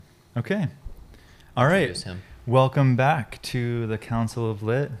Okay. All right. Introduce him. Welcome back to the Council of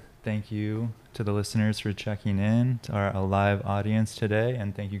Lit. Thank you to the listeners for checking in to our live audience today.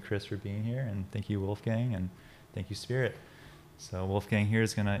 And thank you, Chris, for being here. And thank you, Wolfgang. And thank you, Spirit. So Wolfgang here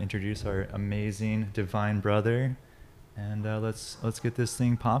is going to introduce our amazing divine brother. And let's get this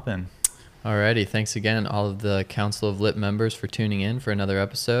thing popping. Alrighty, thanks again, all of the Council of Lit members, for tuning in for another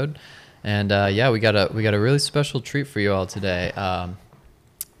episode. And we got a really special treat for you all today.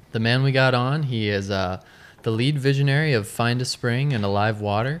 The man we got on, he is the lead visionary of Find a Spring and Alive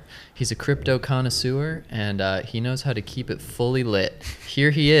Water. He's a crypto connoisseur, and he knows how to keep it fully lit.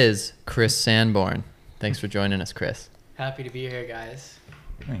 Here he is, Chris Sanborn. Thanks for joining us, Chris. Happy to be here, guys.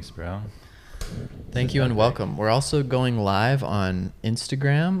 Thanks, bro. Thank you and welcome. We're also going live on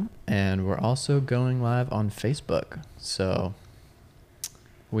Instagram, and we're also going live on Facebook. So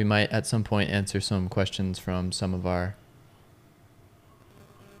we might at some point answer some questions from some of our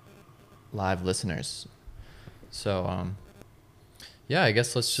live listeners. So I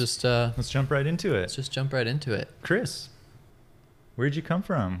guess let's just jump right into it. Let's just jump right into it. Chris, where'd you come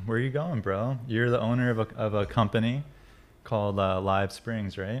from? Where are you going, bro? You're the owner of a company called Live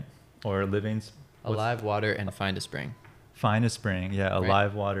Springs, right? Or Living... Alive Water and Find a Spring. Find a Spring, yeah.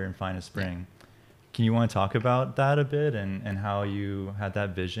 Alive Water and Find a Spring. Yeah. Can you want to talk about that a bit and how you had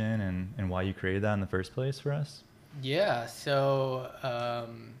that vision and why you created that in the first place for us? Yeah, so I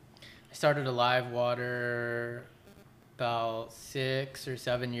started Alive Water about 6 or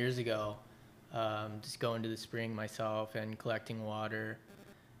 7 years ago. Just going to the spring myself and collecting water.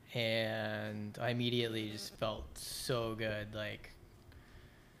 And I immediately just felt so good, like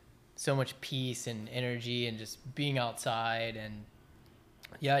so much peace and energy and just being outside. And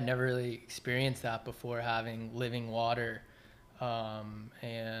yeah, I'd never really experienced that before, having living water.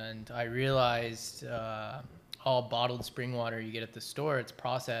 And I realized all bottled spring water you get at the store, it's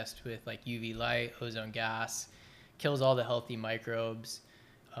processed with like UV light, ozone gas, kills all the healthy microbes.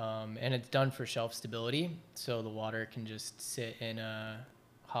 And it's done for shelf stability, so the water can just sit in a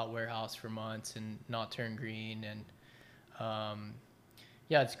hot warehouse for months and not turn green. And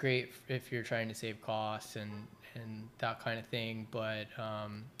it's great if you're trying to save costs and that kind of thing. But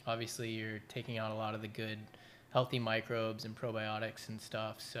obviously you're taking out a lot of the good healthy microbes and probiotics and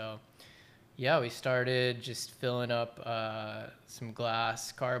stuff. So yeah, we started just filling up some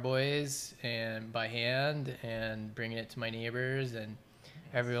glass carboys and by hand and bringing it to my neighbors, and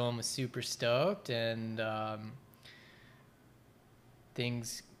everyone was super stoked. And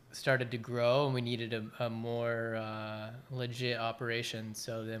things started to grow, and we needed a more legit operation.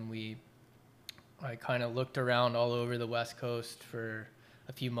 So then I kind of looked around all over the West Coast for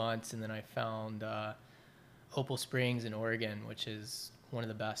a few months, and then I found Opal Springs in Oregon, which is one of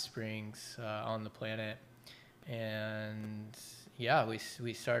the best springs on the planet. And yeah, we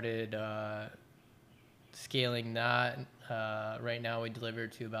started scaling that. Right now we deliver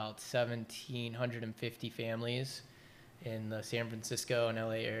to about 1,750 families in the San Francisco and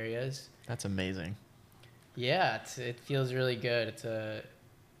LA areas. That's amazing. Yeah, it feels really good.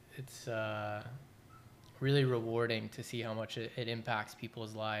 It's really rewarding to see how much it impacts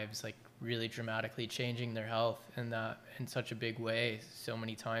people's lives, like really dramatically changing their health, and that in such a big way. So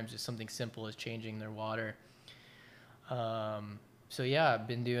many times just something simple as changing their water. So yeah, I've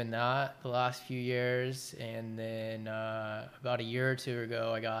been doing that the last few years. And then about a year or two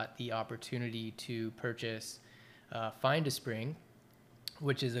ago, I got the opportunity to purchase Find a Spring,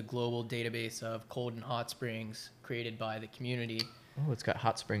 which is a global database of cold and hot springs created by the community. Oh, it's got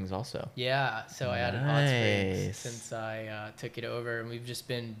hot springs also. Yeah, so I added hot springs since I took it over, and we've just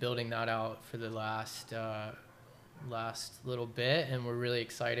been building that out for the last little bit, and we're really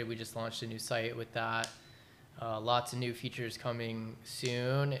excited. We just launched a new site with that. Lots of new features coming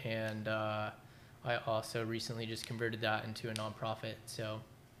soon, and I also recently just converted that into a nonprofit. So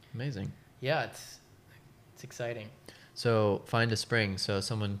amazing. Yeah, it's exciting. So Find a Spring, so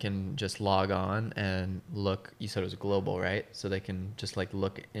someone can just log on and look. You said it was global, right? So they can just like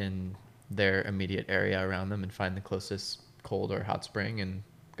look in their immediate area around them and find the closest cold or hot spring and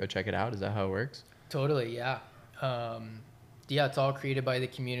go check it out. Is that how it works? Totally, yeah. It's all created by the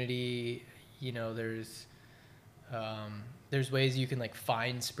community. You know, there's ways you can like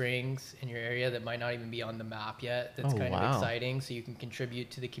find springs in your area that might not even be on the map yet. That's kind of exciting. So you can contribute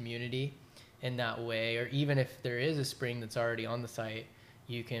to the community in that way. Or even if there is a spring that's already on the site,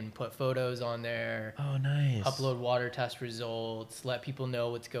 you can put photos on there. Oh, nice. Upload water test results, let people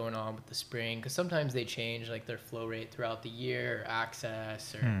know what's going on with the spring, because sometimes they change like their flow rate throughout the year, or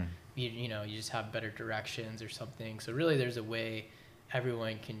access, or you just have better directions or something. So really there's a way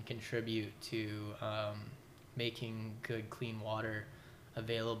everyone can contribute to making good clean water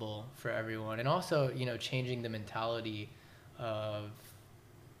available for everyone. And also, you know, changing the mentality of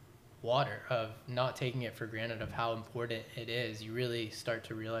water, of not taking it for granted, of how important it is. You really start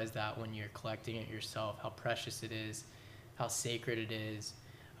to realize that when you're collecting it yourself, how precious it is, how sacred it is.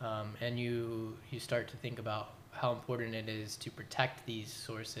 And you start to think about how important it is to protect these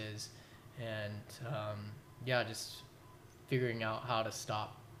sources, and just figuring out how to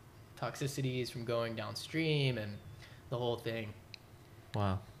stop toxicities from going downstream and the whole thing.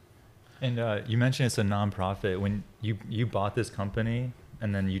 Wow. And you mentioned it's a nonprofit. When you bought this company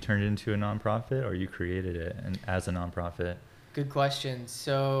and then you turned it into a nonprofit, or you created it as a nonprofit? Good question.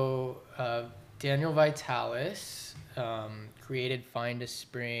 So Daniel Vitalis created Find a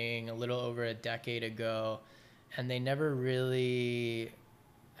Spring a little over a decade ago, and they never really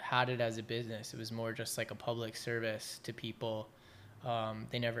had it as a business. It was more just like a public service to people.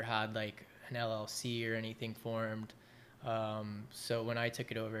 They never had like an LLC or anything formed. So when I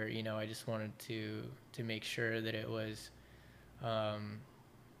took it over, you know, I just wanted to make sure that it was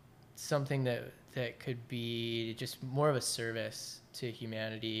something that could be just more of a service to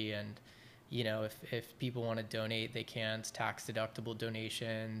humanity. And, you know, if people want to donate, they can. It's tax deductible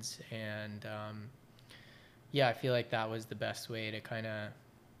donations. And I feel like that was the best way to kind of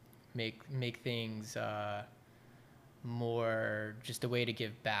make things more just a way to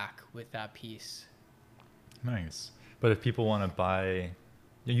give back with that piece. Nice. But if people want to buy,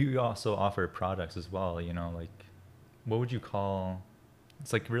 you also offer products as well, you know, like, what would you call,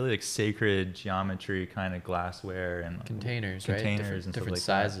 it's like really like sacred geometry kind of glassware and Containers, right? and stuff different like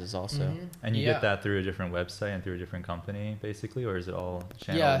sizes that. also. Mm-hmm. And you get that through a different website and through a different company, basically, or is it all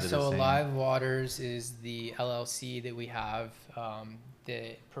channeled into So the same? Alive Waters is the LLC that we have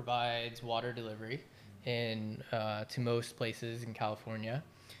that provides water delivery to most places in California.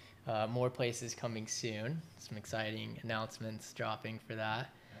 More places coming soon. Some exciting announcements dropping for that.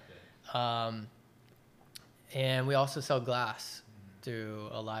 And we also sell glass through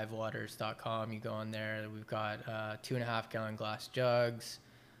alivewaters.com. You go on there. We've got 2.5 gallon glass jugs,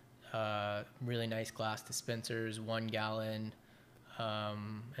 really nice glass dispensers, 1 gallon,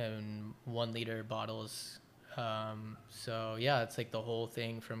 and 1 liter bottles. It's like the whole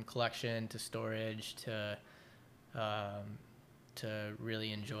thing from collection to storage to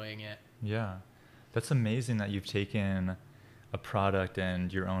really enjoying it. Yeah. That's amazing that you've taken a product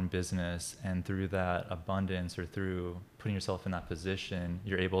and your own business, and through that abundance, or through putting yourself in that position,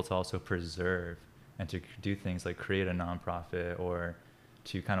 you're able to also preserve and to do things like create a nonprofit, or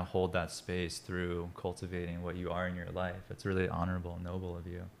to kind of hold that space through cultivating what you are in your life. It's really honorable and noble of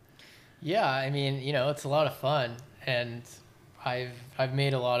you. Yeah, I mean, you know, it's a lot of fun, and I've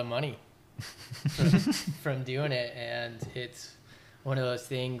made a lot of money from doing it, and it's one of those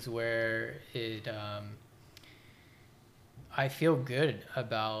things where I feel good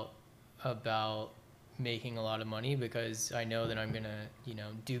about making a lot of money, because I know that I'm gonna, you know,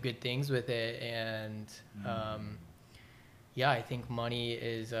 do good things with it. And I think money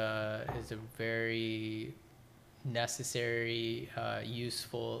is a very necessary,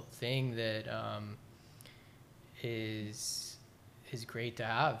 useful thing that is great to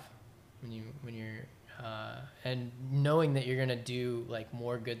have when you're and knowing that you're gonna do like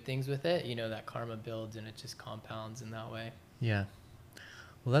more good things with it. You know, that karma builds and it just compounds in that way. Yeah.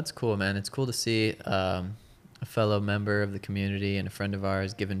 Well, that's cool, man. It's cool to see a fellow member of the community and a friend of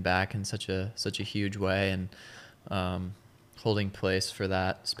ours giving back in such a huge way, and holding place for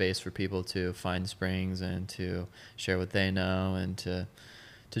that space for people to find springs and to share what they know, and to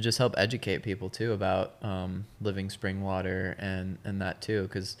just help educate people too about living spring water and that too,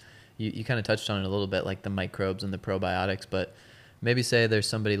 because you kind of touched on it a little bit, like the microbes and the probiotics, but maybe say there's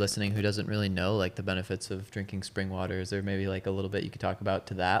somebody listening who doesn't really know like the benefits of drinking spring water. Is there maybe like a little bit you could talk about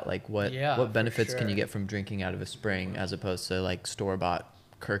to that? Like what benefits can you get from drinking out of a spring as opposed to like store-bought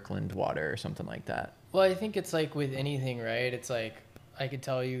Kirkland water or something like that? Well, I think it's like with anything, right? It's like I could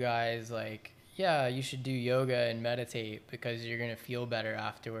tell you guys like, yeah, you should do yoga and meditate because you're going to feel better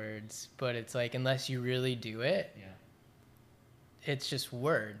afterwards. But it's like, unless you really do it, it's just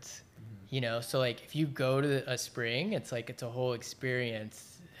words. You know, so like if you go to a spring, it's like it's a whole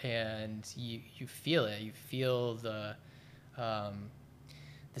experience, and you feel it. You feel the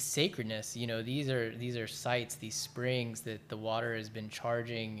sacredness. You know, these are sites, these springs that the water has been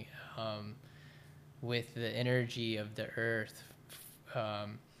charging with the energy of the earth,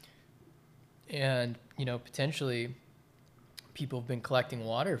 and you know, potentially people have been collecting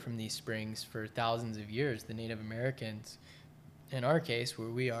water from these springs for thousands of years. The Native Americans, in our case, where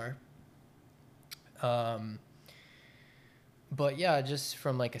we are. But yeah, just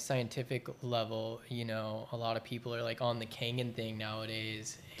from like a scientific level, you know, a lot of people are like on the Kangen thing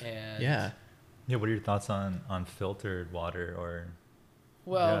nowadays. And Yeah. Yeah, what are your thoughts on filtered water or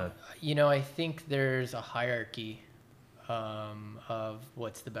well, yeah. you know, I think there's a hierarchy of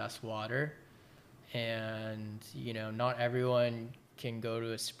what's the best water. And, you know, not everyone can go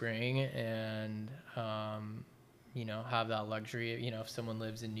to a spring and, you know, have that luxury. You know, if someone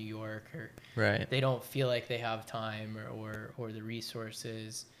lives in New York or Right. they don't feel like they have time or the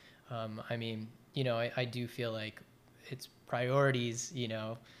resources. I mean, you know, I do feel like it's priorities, you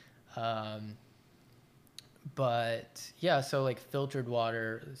know. Um, but yeah, so like filtered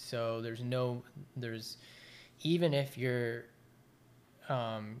water. So there's, even if you're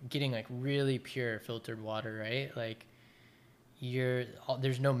getting like really pure filtered water, right? Like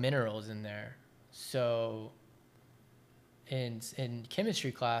there's no minerals in there. So in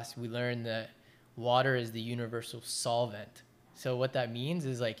chemistry class, we learned that water is the universal solvent. So what that means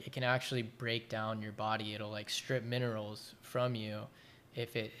is like it can actually break down your body. It'll like strip minerals from you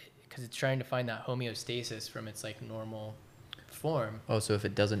if it because it's trying to find that homeostasis from its like normal form. Oh, so if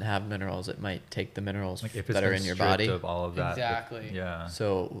it doesn't have minerals, it might take the minerals Like if it's that are been in your stripped body. of all of that. Exactly. Yeah.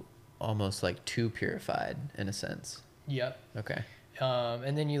 So almost like too purified in a sense. Yep. Okay.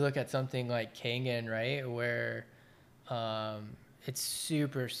 And then you look at something like Kangen, right, where it's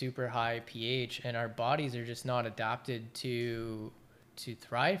super super high pH, and our bodies are just not adapted to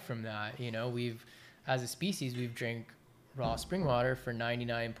thrive from that. You know, we've as a species we've drank raw spring water for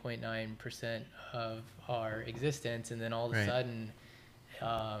 99.9% of our existence, and then all of a Right. sudden,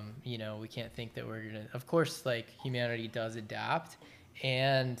 you know, we can't think that we're gonna. Of course, like humanity does adapt,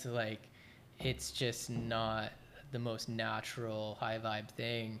 and like it's just not the most natural high vibe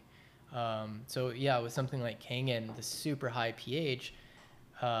thing. So yeah, with something like Kangen, the super high pH,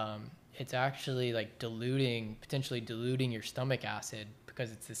 it's actually like potentially diluting your stomach acid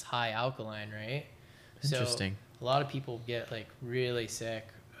because it's this high alkaline, right? Interesting. So a lot of people get like really sick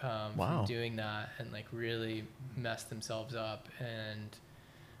from Wow. doing that and like really mess themselves up. And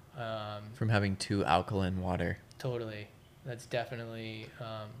From having too alkaline water. totally, that's definitely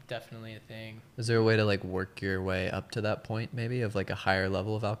a thing. Is there a way to like work your way up to that point maybe of like a higher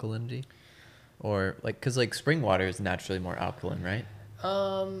level of alkalinity? Or like, cause like spring water is naturally more alkaline, right?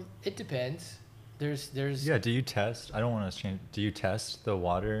 It depends. There's Yeah, do you test? I don't want to change. Do you test the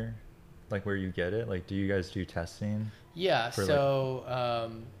water, like where you get it? Like, do you guys do testing? Yeah, For,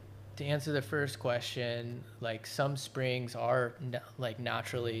 so to answer the first question, like some springs are like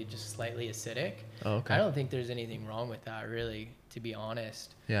naturally just slightly acidic. Oh, okay. I don't think there's anything wrong with that, really, to be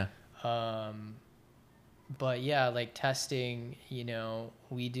honest. Yeah. But yeah, like testing, you know,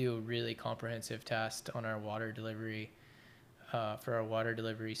 we do a really comprehensive test on our water delivery for our water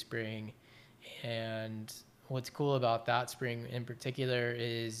delivery spring. And what's cool about that spring in particular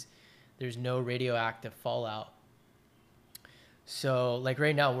is there's no radioactive fallout. So like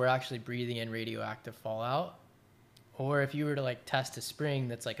right now we're actually breathing in radioactive fallout. Or if you were to like test a spring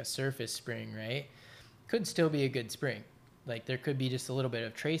that's like a surface spring, right? Could still be a good spring. Like there could be just a little bit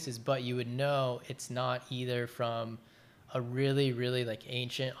of traces, but you would know it's not either from a really, really like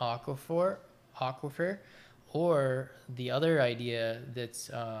ancient aquifer, or the other idea that's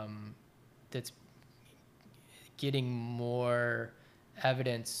getting more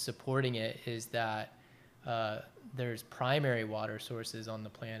evidence supporting it is that there's primary water sources on the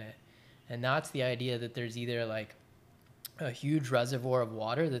planet. And that's the idea that there's either like a huge reservoir of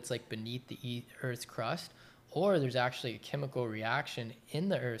water that's like beneath the Earth's crust, or there's actually a chemical reaction in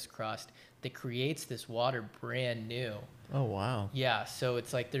the Earth's crust that creates this water brand new. Oh, wow. Yeah, so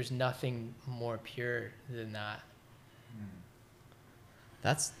it's like there's nothing more pure than that.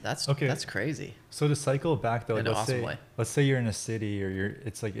 That's Okay. that's crazy. So to cycle back though, In an awesome way. let's say you're in a city or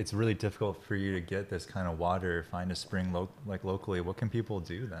it's like it's really difficult for you to get this kind of water, find a spring like locally. What can people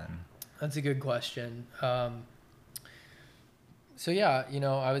do then? That's a good question. So yeah, you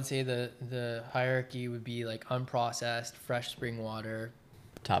know, I would say the hierarchy would be like unprocessed, fresh spring water,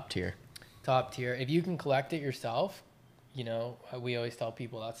 Top tier. top tier. If you can collect it yourself, you know, we always tell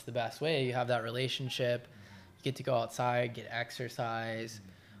people that's the best way. You have that relationship, you get to go outside, get exercise.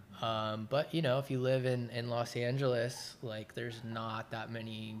 But you know, if you live in Los Angeles, like there's not that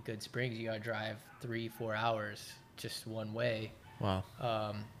many good springs. You gotta drive 3-4 hours just one way. Wow.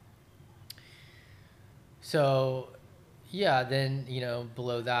 So yeah, then, you know,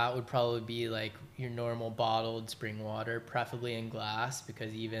 below that would probably be like your normal bottled spring water, preferably in glass,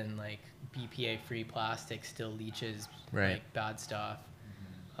 because even like BPA free plastic still leaches Right. like bad stuff.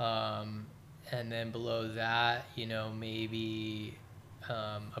 And then below that, you know, maybe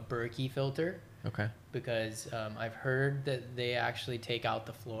a Berkey filter. Okay. because I've heard that they actually take out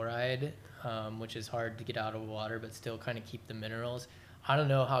the fluoride, which is hard to get out of water, but still kind of keep the minerals. I don't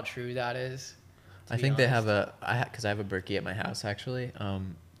know how true that is. I think they have because I have a Berkey at my house actually.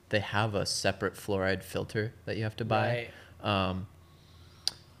 They have a separate fluoride filter that you have to buy. Right.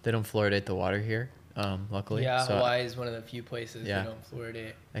 They don't fluoridate the water here, luckily. Yeah, So Hawaii is one of the few places yeah. they don't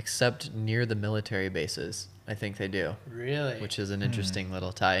fluoridate. Except near the military bases, I think they do. Really? Which is an interesting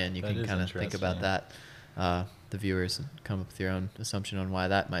little tie-in. You That can is kind of think about interesting. that. The viewers come up with your own assumption on why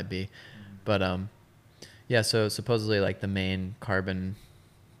that might be. But yeah, so supposedly like the main carbon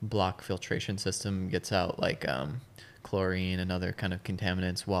block filtration system gets out like chlorine and other kind of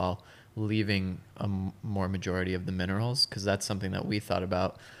contaminants while leaving a more majority of the minerals, because that's something that we thought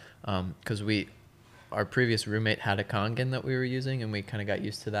about, because our previous roommate had a Kangen that we were using and we kind of got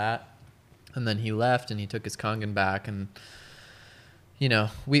used to that, and then he left and he took his Kangen back, and you know,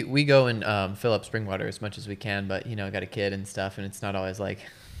 we go and fill up spring water as much as we can, but you know, got a kid and stuff, and it's not always like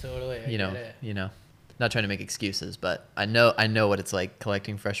Totally. you know, not trying to make excuses, but I know what it's like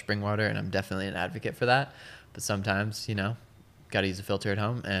collecting fresh spring water, and I'm definitely an advocate for that. But sometimes, you know, got to use a filter at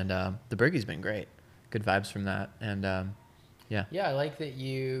home, and the Berkey's been great. Good vibes from that, and yeah. Yeah, I like that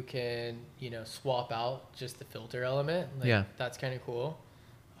you can, swap out just the filter element. Like, Yeah. That's kind of cool.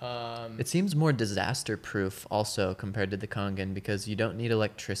 It seems more disaster proof also compared to the Kangen, because you don't need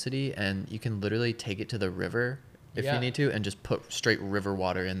electricity and you can literally take it to the river if Yeah. you need to and just put straight river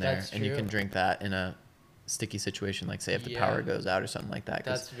water in there. That's And you true. can drink that in a sticky situation, like say if the Yeah. power goes out or something like that.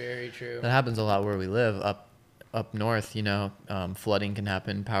 'Cause That's very true. that happens a lot where we live up north, you know. Flooding can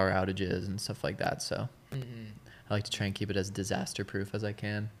happen, power outages and stuff like that. So Mhm. I like to try and keep it as disaster proof as I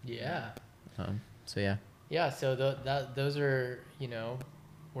can. Yeah. So yeah. Yeah, so those are,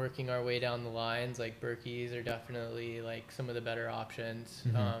 working our way down the lines. Like Berkeys are definitely like some of the better options.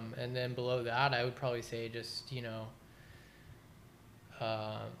 Mhm. And then below that, I would probably say just,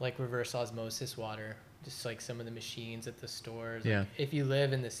 like reverse osmosis water, just like some of the machines at the stores. Yeah. Like if you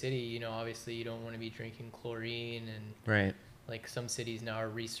live in the city, obviously you don't want to be drinking chlorine, and Right. like some cities now are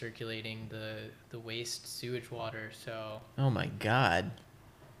recirculating the waste sewage water. So Oh my God.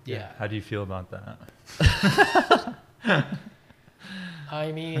 yeah. How do you feel about that?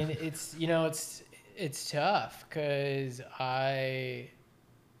 I mean, it's tough because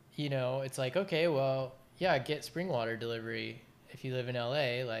it's like, okay, well, yeah, get spring water delivery. If you live in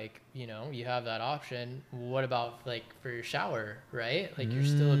LA, like, you have that option. What about like for your shower, right? Like you're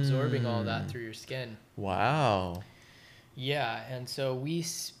still absorbing all that through your skin. Wow. Yeah, and so we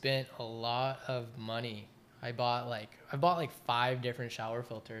spent a lot of money. I bought like 5 different shower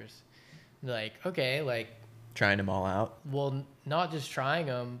filters. Like, okay, like, Trying them all out. well, not just trying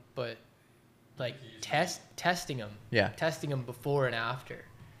them, but like testing them. Yeah. Testing them before and after.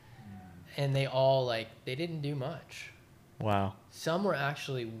 And they all they didn't do much. Wow. Some were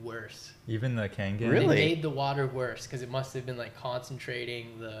actually worse. Even the Kangen? Really? They made the water worse because it must have been like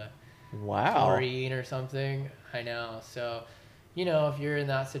concentrating the Wow. chlorine or something. I know. So, if you're in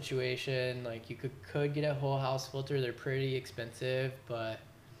that situation, like you could get a whole house filter. They're pretty expensive, but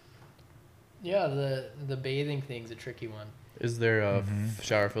yeah, the bathing thing's a tricky one. Is there a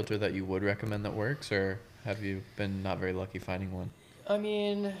shower filter that you would recommend that works, or have you been not very lucky finding one? I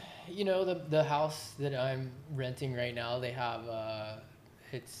mean, the house that I'm renting right now, they have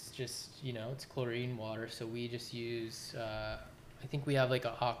it's just it's chlorine water, so we just use I think we have like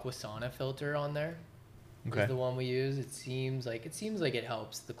a Aquasana filter on there. Okay. Is the one we use. It seems like it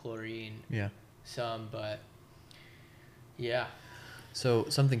helps the chlorine Yeah. some, but yeah. So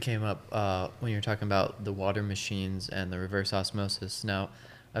something came up when you were talking about the water machines and the reverse osmosis. Now,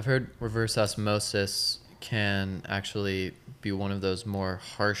 I've heard reverse osmosis can actually be one of those more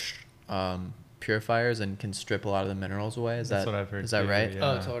harsh purifiers and can strip a lot of the minerals away. That's what I've heard Is that too, right?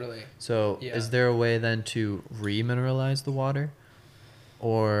 yeah. Oh, totally. So Yeah. is there a way then to remineralize the water?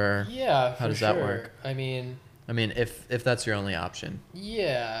 Or Yeah, how for does sure. that work? I mean, if that's your only option.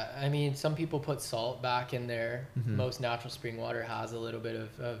 yeah. I mean, some people put salt back in there. Mhm. Most natural spring water has a little bit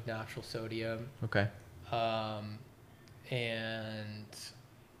of natural sodium. Okay. And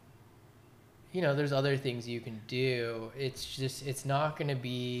there's other things you can do. It's not going to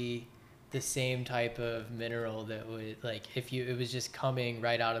be the same type of mineral that would, like, if it was just coming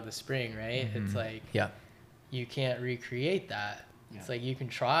right out of the spring, right? It's like, Yeah. you can't recreate that. It's like you can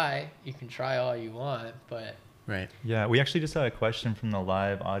try all you want, but Right. Yeah, we actually just had a question from the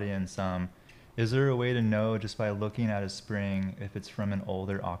live audience. Is there a way to know just by looking at a spring if it's from an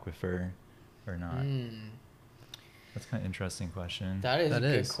older aquifer or not? That's kind of interesting question. that is That a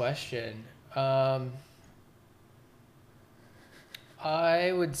good is. question.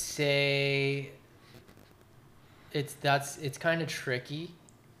 I would say it's kind of tricky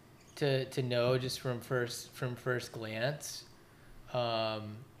to know just from first glance.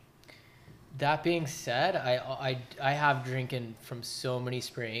 Um, that being said, I have drinking from so many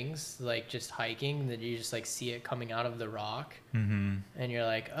springs, like just hiking, that you just like see it coming out of the rock, Mm-hmm. and you're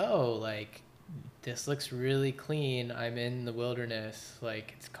like, oh, like this looks really clean. I'm in the wilderness,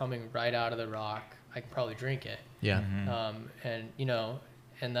 like it's coming right out of the rock. I could probably drink it. Yeah. And you know,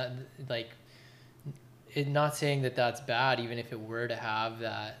 and that like it, not saying that that's bad, even if it were to have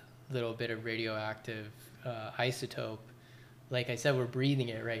that little bit of radioactive isotope. Like I said, we're breathing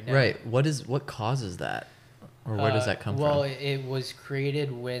it right now. Right. What causes that? Or where does that come well, from? it was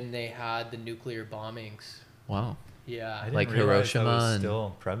created when they had the nuclear bombings. Wow. I Yeah. didn't Like realize that Hiroshima was and-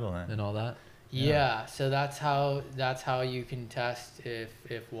 still prevalent. And all that? Yeah, so that's how you can test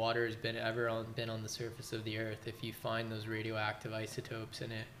if water has been on the surface of the earth, if you find those radioactive isotopes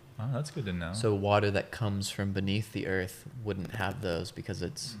in it. Oh, that's good to know. So water that comes from beneath the earth wouldn't have those because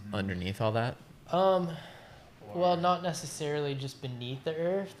it's underneath all that? Well, not necessarily just beneath the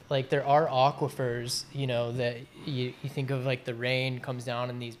earth. Like there are aquifers, you know, that you think of, like the rain comes down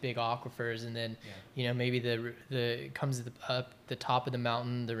in these big aquifers, and then you know, maybe the comes up the top of the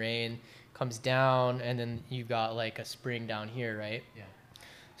mountain, the rain comes down, and then you've got like a spring down here, right? Yeah.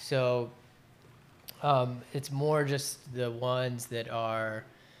 So it's more just the ones that are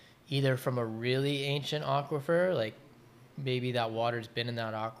either from a really ancient aquifer, like maybe that water's been in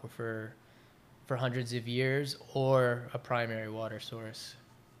that aquifer for hundreds of years, or a primary water source.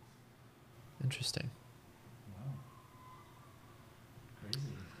 Interesting. Wow. Crazy.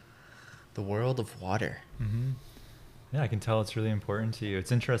 The world of water. Mm-hmm. Yeah, I can tell it's really important to you.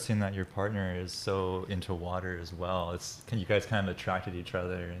 It's interesting that your partner is so into water as well. You guys kind of attracted each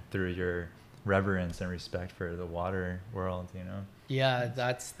other through your reverence and respect for the water world, you know? Yeah,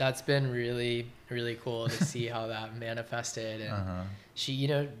 that's been really, really cool to see how that manifested. And she, you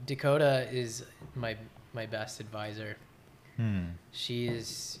know, Dakota is my best advisor.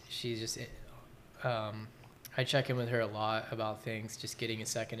 She's just, I check in with her a lot about things, just getting a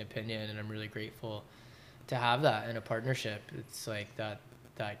second opinion, and I'm really grateful to have that in a partnership. It's like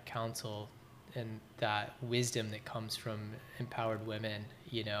that counsel and that wisdom that comes from empowered women,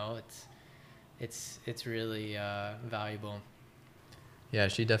 you know, it's really valuable. Yeah,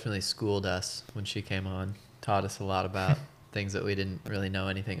 she definitely schooled us when she came on, taught us a lot about things that we didn't really know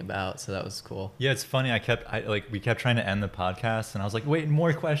anything about, so that was cool. Yeah, it's funny. We kept trying to end the podcast, and I was like, wait,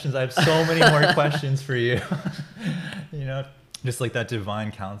 more questions. I have so many more questions for you. You know, just like that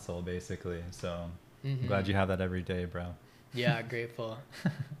divine counsel, basically. So I'm glad you have that every day, bro. Yeah, grateful.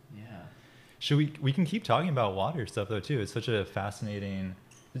 Yeah. We can keep talking about water stuff though too. It's such a fascinating.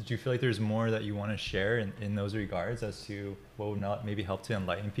 Do you feel like there's more that you want to share in those regards as to what would not maybe help to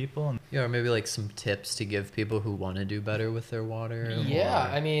enlighten people? Yeah, or maybe like some tips to give people who want to do better with their water. Yeah,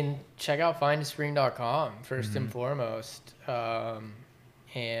 I mean, check out findaspring.com first and foremost.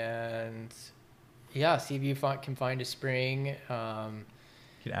 And yeah, see if you can find a spring. You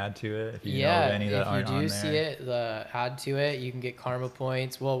can add to it if you know of any that aren't on there. If you do see it, add to it. You can get karma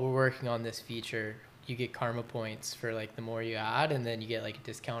points. Well, we're working on this feature. You get karma points for like the more you add, and then you get like a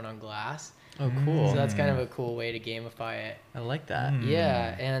discount on glass. Oh, cool. So that's kind of a cool way to gamify it. I like that.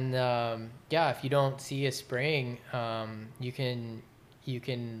 Yeah, and yeah, if you don't see a spring, you can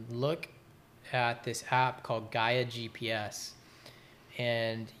look at this app called Gaia GPS,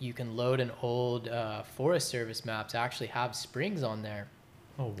 and you can load an old Forest Service map to actually have springs on there.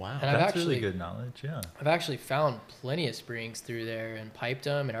 Oh, wow. And That's really good knowledge, yeah. I've actually found plenty of springs through there and piped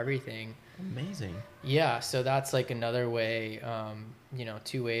them and everything. Amazing. Yeah, so that's like another way, you know,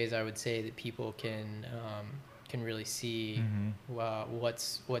 2 ways I would say that people can really see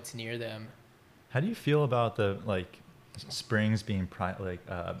what's near them. How do you feel about the springs being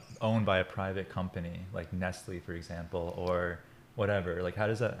owned by a private company, like Nestle, for example, or whatever? Like, how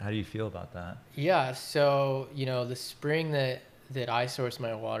do you feel about that? Yeah, so you know, the spring that I source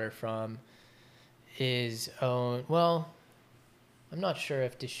my water from is owned. Well, I'm not sure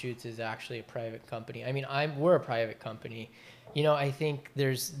if Deschutes is actually a private company. I mean, we're a private company. You know, I think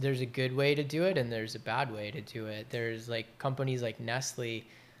there's a good way to do it and there's a bad way to do it. There's like companies like Nestle,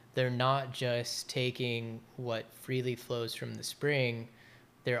 they're not just taking what freely flows from the spring.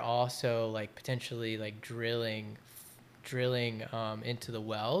 They're also like potentially like drilling into the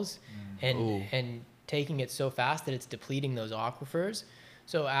wells and taking it so fast that it's depleting those aquifers.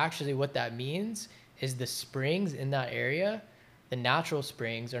 So actually what that means is the springs in that area, the natural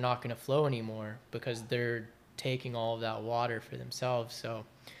springs, are not going to flow anymore because they're taking all of that water for themselves. So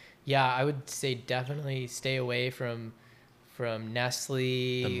yeah, I would say definitely stay away from from The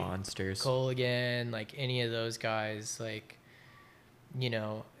Nestle, monsters. Colgan, like any of those guys, like, you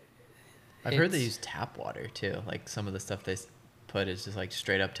know, I've heard they it's- use tap water too. Like some of the stuff they put is just like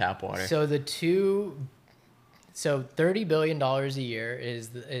straight up tap water. So $30 billion a year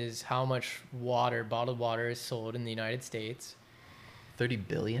is how much water, bottled water, is sold in the United States. 30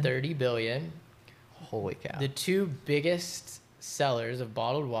 billion? 30 billion. Holy cow. The two biggest sellers of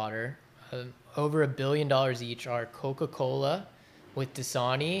bottled water, over $1 billion each, are Coca-Cola with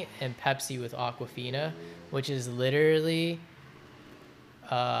Dasani and Pepsi with Aquafina, which is literally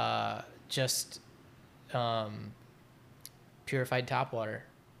just purified tap water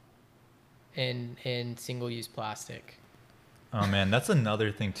in single-use plastic. Oh man, that's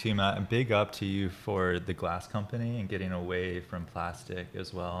another thing too, Matt. Big up to you for the glass company and getting away from plastic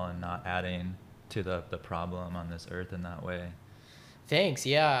as well and not adding to the problem on this earth in that way. Thanks.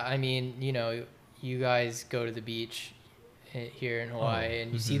 Yeah. I mean, you know, you guys go to the beach here in Hawaii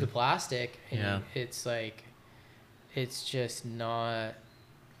and you see the plastic and Yeah. it's like, it's just not,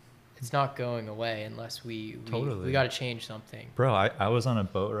 it's not going away unless we Totally. got to change something. Bro, I was on a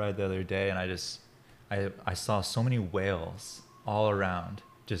boat ride the other day and I saw so many whales all around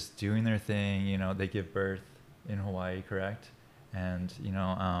just doing their thing. You know, they give birth in Hawaii, correct? And, you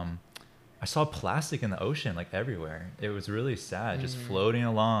know, I saw plastic in the ocean like everywhere. It was really sad, just floating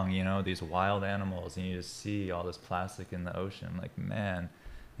along, you know, these wild animals, and you just see all this plastic in the ocean. Like, man.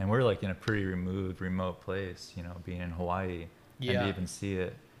 And we're like in a pretty remote place, you know, being in Hawaii, and Yeah. to even see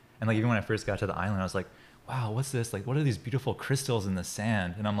it. And like even when I first got to the island, I was like, wow, what's this? Like, what are these beautiful crystals in the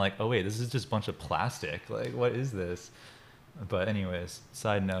sand? And I'm like, oh wait, this is just a bunch of plastic. Like, what is this? But anyways,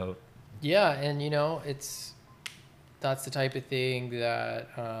 side note. Yeah. And, you know, that's the type of thing that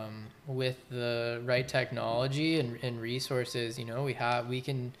with the right technology and resources, you know, we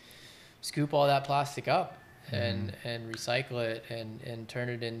can scoop all that plastic up and recycle it and turn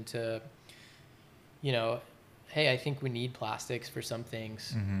it into, you know, hey, I think we need plastics for some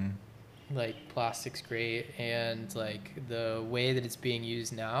things. Like plastic's great, and like the way that it's being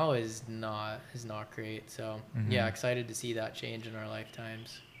used now is not great. So yeah, excited to see that change in our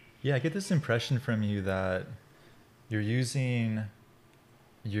lifetimes. Yeah, I get this impression from you that you're using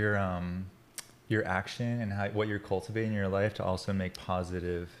your action and what you're cultivating in your life to also make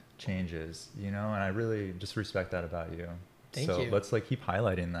positive changes, you know, and I really just respect that about you. Thank so you. let's like keep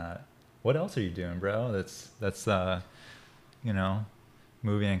highlighting that. What else are you doing, bro? That's you know,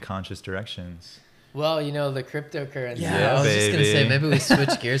 moving in conscious directions. Well, you know, the cryptocurrency. Yeah, I was just gonna say baby. maybe we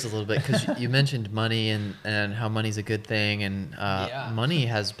switch gears a little bit because you mentioned money and how money's a good thing, and money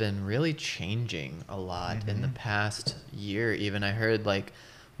has been really changing a lot in the past year. Even I heard like,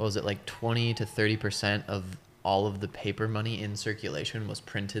 what was it, like 20 to 30% of all of the paper money in circulation was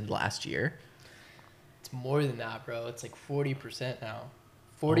printed last year. It's more than that, bro. It's like 40% now.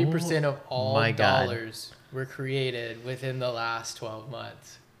 40% of all my God. dollars were created within the last 12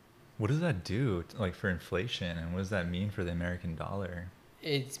 months. What does that do like for inflation, and what does that mean for the American dollar?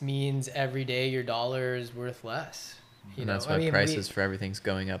 It means every day your dollar is worth less. You And know, that's why prices for everything's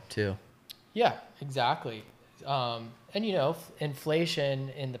going up too. Yeah, exactly. And you know, inflation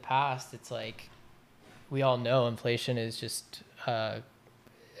in the past, it's like we all know inflation is just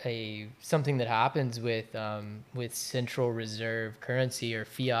something that happens with central reserve currency or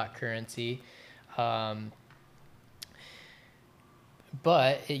fiat currency.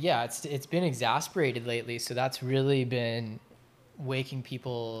 But it's been exasperated lately, so that's really been waking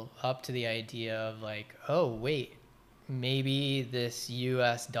people up to the idea of like, oh wait, maybe this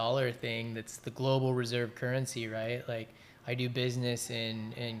US dollar thing that's the global reserve currency, right? Like I do business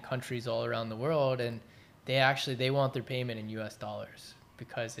in countries all around the world, and they want their payment in US dollars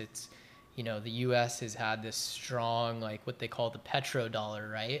because it's, you know, the US has had this strong, like what they call the petrodollar,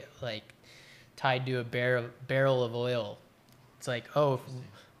 right? Like tied to a barrel of oil. It's like, oh,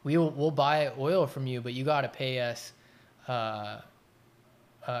 we'll buy oil from you, but you got to pay us,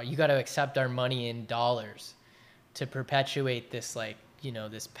 you got to accept our money in dollars to perpetuate this, like, you know,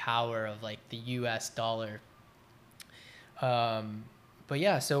 this power of like the US dollar. But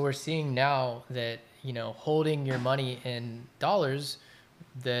yeah, so we're seeing now that, you know, holding your money in dollars,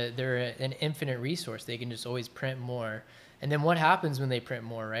 they're an infinite resource. They can just always print more. And then what happens when they print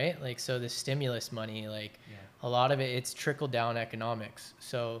more, right? Like, so the stimulus money, like a lot of it's trickle down economics.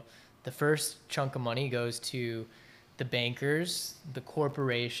 So the first chunk of money goes to the bankers, the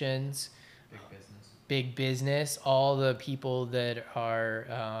corporations, big business, all the people that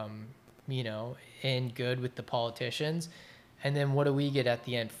are, you know, in good with the politicians. And then what do we get at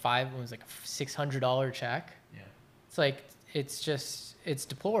the end? It was like a $600 check. Yeah. It's like, it's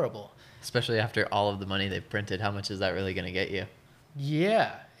deplorable. Especially after all of the money they've printed, how much is that really going to get you?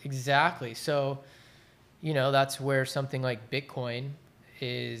 Yeah, exactly. So, that's where something like Bitcoin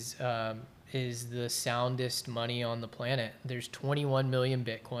is the soundest money on the planet. There's 21 million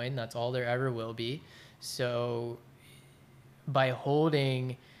Bitcoin. That's all there ever will be. So by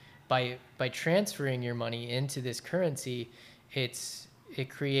transferring your money into this currency, it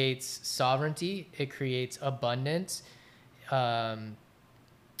creates sovereignty, it creates abundance. If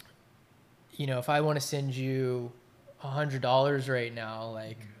I want to send you $100 right now,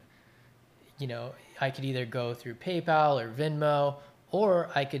 like, I could either go through PayPal or Venmo, or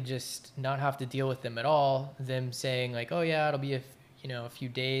I could just not have to deal with them at all. Them saying like, oh yeah, it'll be a few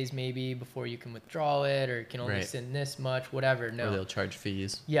days maybe before you can withdraw it, or you can only send this much, whatever. No. Or they'll charge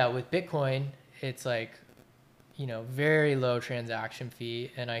fees. Yeah, with Bitcoin, it's like, very low transaction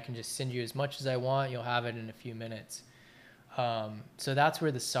fee, and I can just send you as much as I want. You'll have it in a few minutes. So that's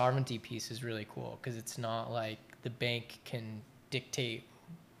where the sovereignty piece is really cool, because it's not like the bank can dictate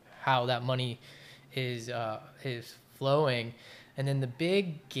how that money is flowing. And then the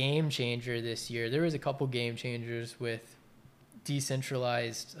big game changer this year, there was a couple game changers with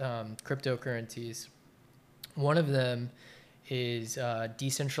decentralized cryptocurrencies. One of them is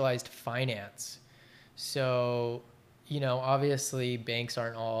decentralized finance. So, obviously banks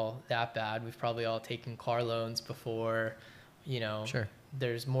aren't all that bad. We've probably all taken car loans before. Sure.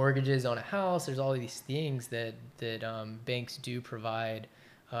 There's mortgages on a house. There's all these things that banks do provide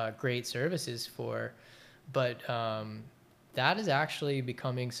great services for, but that is actually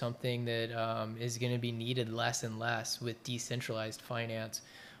becoming something that is going to be needed less and less with decentralized finance.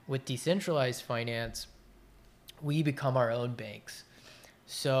 With decentralized finance, we become our own banks.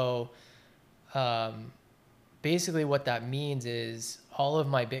 So basically what that means is all of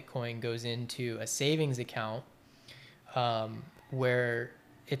my Bitcoin goes into a savings account where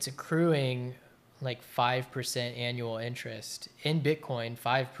it's accruing like 5% annual interest in Bitcoin,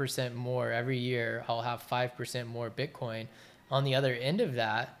 5% more every year. I'll have 5% more Bitcoin. On the other end of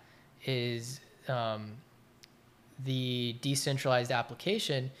that is the decentralized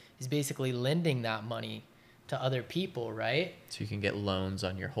application is basically lending that money to other people, right? So you can get loans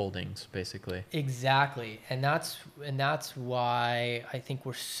on your holdings, basically. Exactly. And that's why I think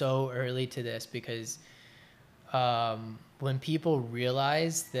we're so early to this, because when people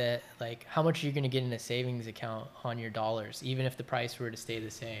realize that, like, how much you're going to get in a savings account on your dollars, even if the price were to stay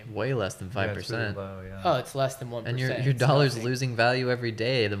the same. Way less than 5%. Yeah, it's really low, yeah. Oh, it's less than 1%. And your dollar's losing value every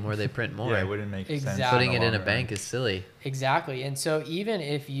day the more they print more. Yeah, it wouldn't make sense. Putting it in a run. bank is silly. Exactly. And so even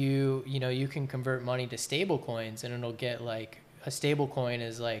if you can convert money to stable coins, and it'll get like a stable coin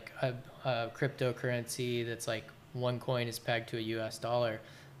is like a cryptocurrency that's like one coin is pegged to a US dollar.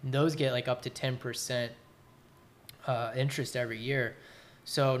 Those get like up to 10% interest every year.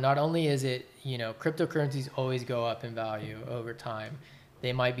 So not only is it, cryptocurrencies always go up in value over time.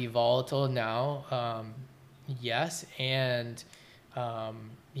 They might be volatile now, yes, and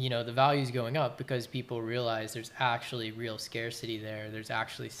the value is going up because people realize there's actually real scarcity there. There's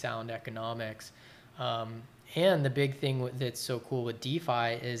actually sound economics, and the big thing that's so cool with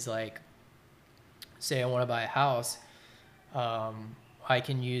DeFi is, like, say I want to buy a house. I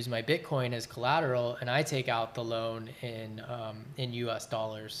can use my Bitcoin as collateral, and I take out the loan in US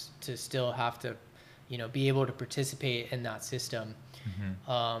dollars to still have to, be able to participate in that system.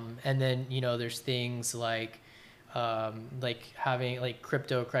 Mm-hmm. And then, there's things like having like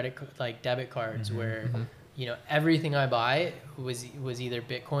crypto credit, like debit cards, mm-hmm. where, mm-hmm. Everything I buy was either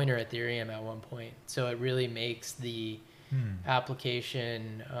Bitcoin or Ethereum at one point. So it really makes the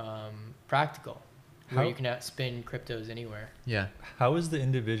application practical. Where you can spin cryptos anywhere. Yeah. How is the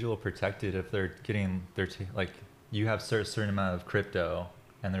individual protected if they're getting you have a certain amount of crypto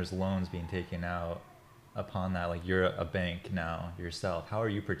and there's loans being taken out upon that? Like, you're a bank now yourself. How are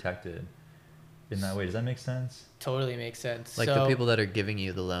you protected in that way? Does that make sense? Totally makes sense. Like, the people that are giving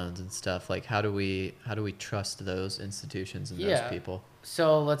you the loans and stuff, like, how do we trust those institutions and those people?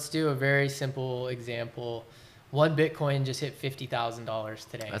 So let's do a very simple example. One Bitcoin just hit $50,000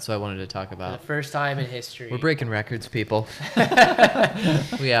 today. That's what I wanted to talk about. For the first time in history. We're breaking records, people.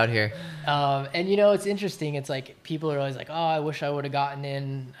 We out here. And it's interesting. It's like people are always like, oh, I wish I would have gotten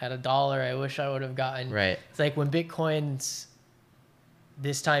in at $1. I wish I would have gotten. Right. It's like when Bitcoin's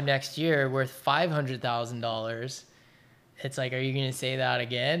this time next year worth $500,000. It's like, are you going to say that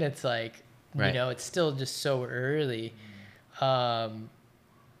again? It's like, right. It's still just so early.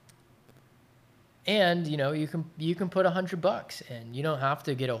 And you can put $100 in. You don't have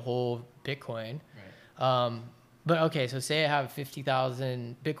to get a whole Bitcoin. Right. But okay, so say I have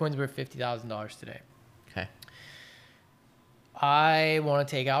 50,000 Bitcoin's worth $50,000 today. Okay. I want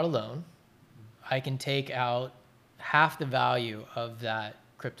to take out a loan, I can take out half the value of that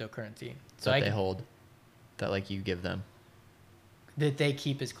cryptocurrency. So That they hold, that like you give them. That they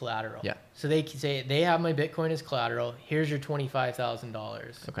keep as collateral. Yeah. So they can say, they have my Bitcoin as collateral. Here's your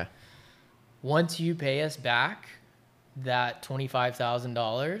 $25,000. Okay. Once you pay us back that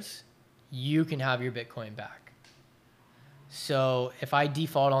 $25,000, you can have your Bitcoin back. So if I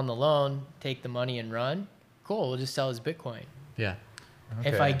default on the loan, take the money and run, cool, we'll just sell his Bitcoin. Yeah.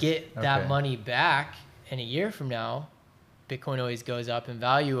 If I get that Okay. money back in a year from now, Bitcoin always goes up in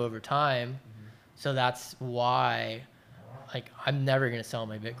value over time. So that's why, like, I'm never going to sell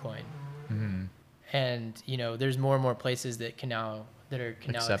my Bitcoin. Mhm. And, you know, there's more and more places that can now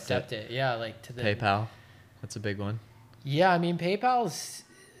accept it. Yeah. Like to the PayPal. That's a big one. Yeah. I mean, PayPal's,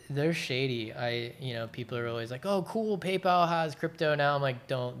 they're shady. People are always like, oh, cool, PayPal has crypto now. I'm like,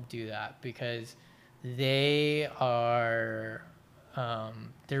 don't do that, because they are,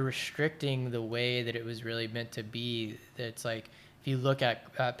 they're restricting the way that it was really meant to be. It's like, if you look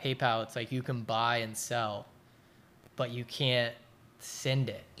at PayPal, it's like you can buy and sell, but you can't send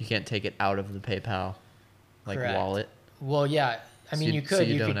it. You can't take it out of the PayPal Correct. wallet. Well, yeah. I mean, you could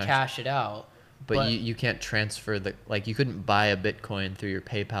don't cash it out. But you can't transfer you couldn't buy a Bitcoin through your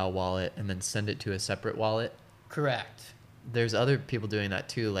PayPal wallet and then send it to a separate wallet. Correct. There's other people doing that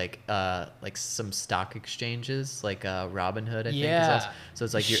too, like some stock exchanges, like Robinhood, I think. Is also, so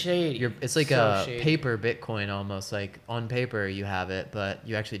it's like it's like a paper Bitcoin almost. Like on paper you have it, but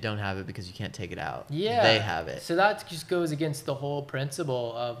you actually don't have it because you can't take it out. Yeah. They have it. So that just goes against the whole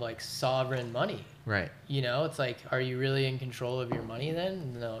principle of like sovereign money. Right. You know, it's like, are you really in control of your money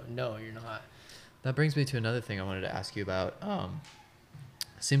then? No, you're not. That brings me to another thing I wanted to ask you about.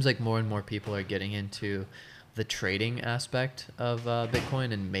 Seems like more and more people are getting into the trading aspect of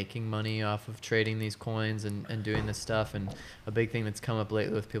Bitcoin and making money off of trading these coins and doing this stuff. And a big thing that's come up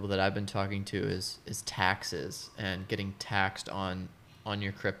lately with people that I've been talking to is taxes and getting taxed on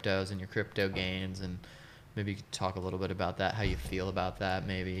your cryptos and your crypto gains. And maybe you could talk a little bit about that, how you feel about that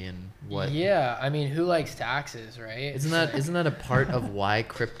maybe, and what. Yeah, I mean, who likes taxes, right? Isn't that a part of why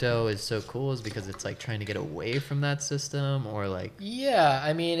crypto is so cool, is because it's like trying to get away from that system, or like. Yeah,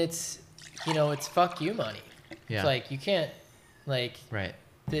 I mean, it's fuck you money. Yeah. It's like, you can't, like, right.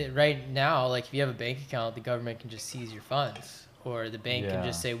 Right now, like, if you have a bank account, the government can just seize your funds, or the bank can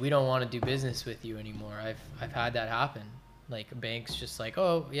just say, we don't want to do business with you anymore. I've had that happen. Like, a bank's just like,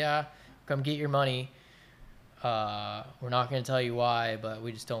 oh yeah, come get your money. We're not going to tell you why, but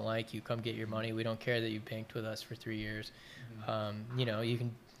we just don't like you. Come get your money. We don't care that you banked with us for 3 years.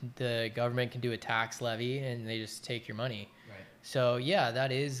 The government can do a tax levy and they just take your money. Right. So yeah,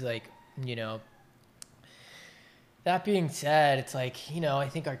 that is like, that being said, it's like, I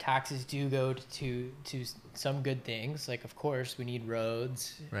think our taxes do go to some good things. Like, of course, we need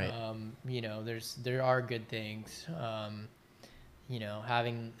roads. Right. There are good things.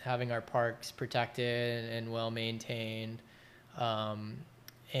 Having our parks protected and well maintained.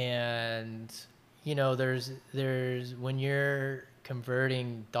 There's when you're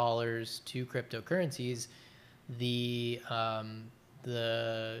converting dollars to cryptocurrencies, the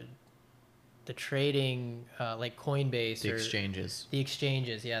trading, like Coinbase, The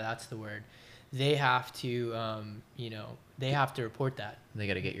exchanges. Yeah, that's the word. They have to, they have to report that. They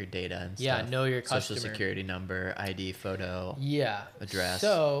got to get your data and stuff. Yeah, know your customer. Social security number, ID, photo. Yeah. Address.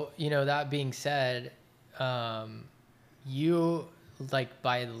 So, that being said, you, like,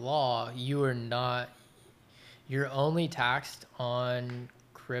 by law, you're only taxed on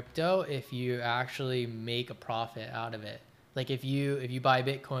crypto if you actually make a profit out of it. Like, if you buy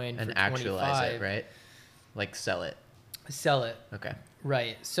Bitcoin and for actualize it, right? Like sell it. Okay.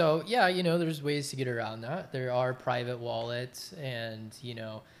 Right. So yeah, there's ways to get around that. There are private wallets, and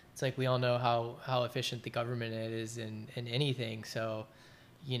it's like, we all know how efficient the government is in anything. So,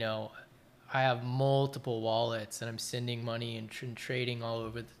 I have multiple wallets and I'm sending money and trading all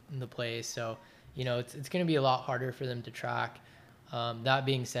over the place. So, it's going to be a lot harder for them to track. That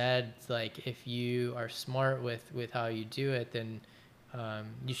being said, like, if you are smart with how you do it, then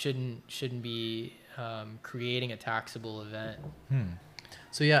you shouldn't be creating a taxable event.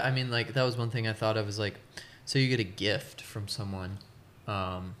 So yeah, I mean, like, that was one thing I thought of, is like, so you get a gift from someone.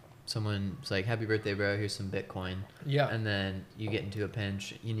 Someone's like, happy birthday, bro, here's some Bitcoin. Yeah. And then you get into a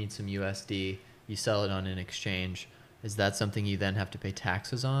pinch, you need some USD, you sell it on an exchange. Is that something you then have to pay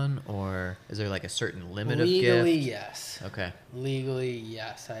taxes on, or is there like a certain limit of gift? Legally, yes. Okay. Legally,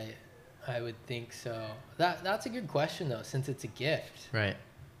 yes. I would think so. That's a good question though, since it's a gift. Right.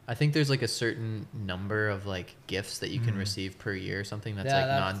 I think there's like a certain number of like gifts that you can receive per year, or something that's like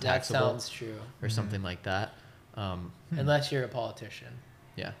non-taxable. That sounds true. Or something like that. Unless you're a politician.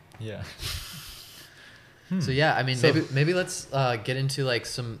 Yeah. Yeah. So yeah, I mean, So- maybe let's get into like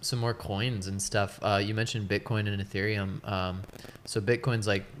some more coins and stuff. You mentioned Bitcoin and Ethereum. So Bitcoin's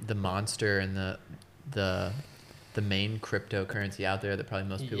like the monster and the main cryptocurrency out there that probably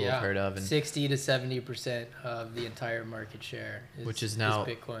most people have heard of, and 60 to 70% of the entire market share which is now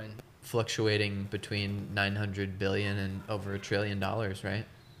Bitcoin. fluctuating between 900 billion and over $1 trillion, right?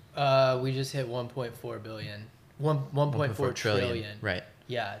 We just hit 1.4 billion. 1.4 trillion. Right.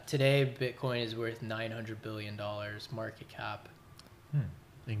 Yeah, today Bitcoin is worth $900 billion market cap.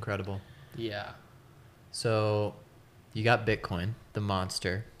 Incredible. Yeah. So you got Bitcoin, the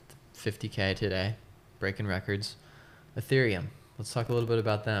monster, 50K today, breaking records. Ethereum. Let's talk a little bit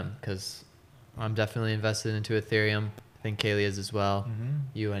about them, because I'm definitely invested into Ethereum. I think Kaylee is as well.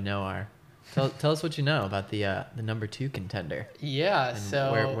 You, I know, are. Tell us what you know about the number 2 contender. Yeah. And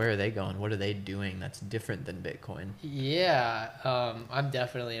So where are they going? What are they doing that's different than Bitcoin? yeah, I'm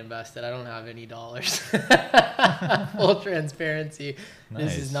definitely invested. I don't have any dollars. Full transparency.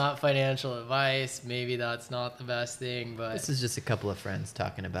 This is Nice. not financial advice. Maybe that's not the best thing, but This is just a couple of friends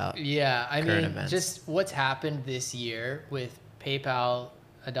talking about. yeah, I current mean, events. just what's happened this year with PayPal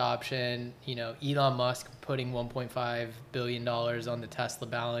adoption, Elon Musk putting $1.5 billion on the Tesla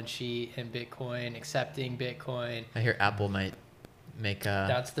balance sheet, and Bitcoin, accepting Bitcoin. I hear Apple might make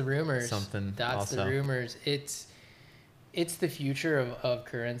That's the rumors. something That's also. the rumors. It's the future of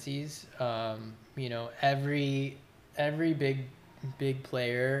currencies. Every big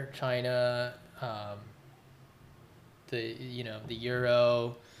player, China, the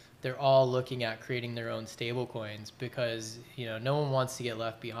euro, they're all looking at creating their own stable coins, because no one wants to get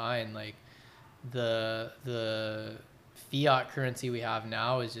left behind. Like the fiat currency we have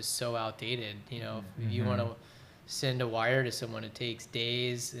now is just so outdated. If you want to send a wire to someone, it takes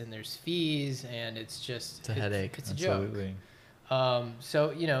days, and there's fees, and it's a headache. It's a joke. Absolutely.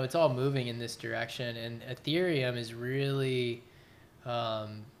 So it's all moving in this direction, and Ethereum is really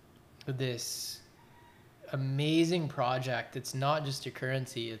this amazing project. It's not just a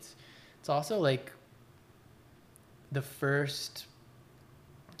currency. It's also like the first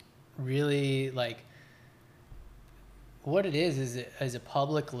really, like, what it is a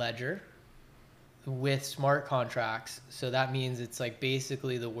public ledger with smart contracts. So that means it's like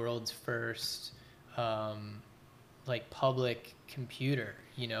basically the world's first like public computer.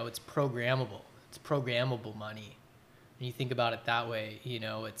 It's programmable. It's programmable money. And you think about it that way,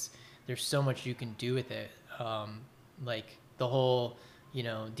 there's so much you can do with it. Like the whole,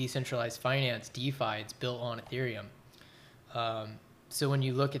 decentralized finance, DeFi, it's built on Ethereum. So when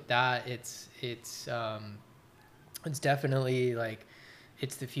you look at that, it's definitely like,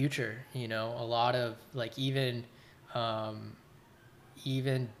 it's the future. A lot of like even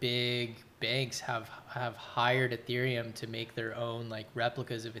big banks have hired Ethereum to make their own like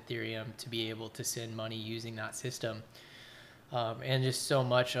replicas of Ethereum to be able to send money using that system. And just so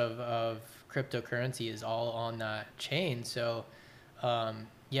much of cryptocurrency is all on that chain. So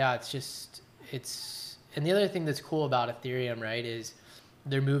yeah, and the other thing that's cool about Ethereum, right, is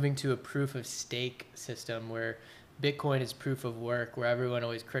they're moving to a proof of stake system, where Bitcoin is proof of work, where everyone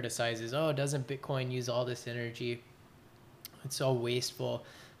always criticizes, oh, doesn't Bitcoin use all this energy? It's so wasteful.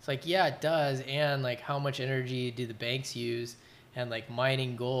 It's like, yeah, it does. And like, how much energy do the banks use? And like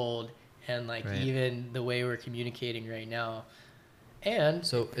mining gold, and like Right. even the way we're communicating right now. And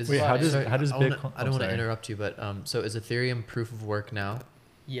So is Wait, how does sorry, Bitcoin? I don't want to sorry. interrupt you, but so is Ethereum proof of work now,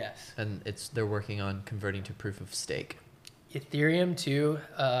 yes, and they're working on converting to proof of stake. Ethereum 2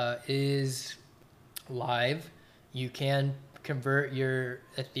 is live. You can convert your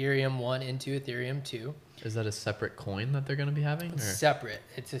Ethereum 1 into Ethereum 2. Is that a separate coin that they're going to be having? It's Or? separate.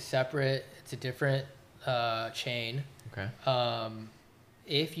 It's a different chain. Okay.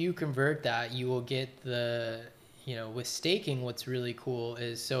 If you convert that, you will get with staking, what's really cool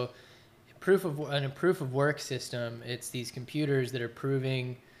is, so in a proof of work system, it's these computers that are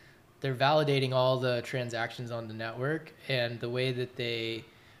they're validating all the transactions on the network. And the way that they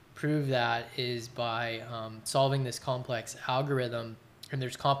prove that is by solving this complex algorithm, and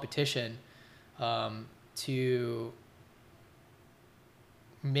there's competition to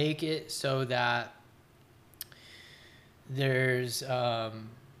make it so that there's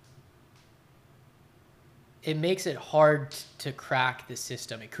it makes it hard to crack the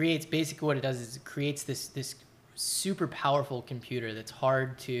system. It creates, basically what it does is it creates this super powerful computer that's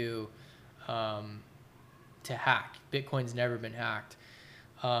hard to hack. Bitcoin's never been hacked.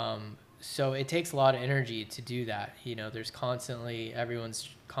 So it takes a lot of energy to do that. Everyone's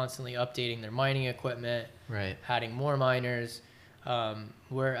constantly updating their mining equipment, Right. adding more miners.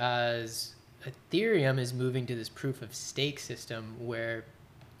 Whereas Ethereum is moving to this proof of stake system where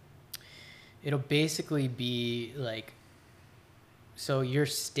it'll basically be like, so your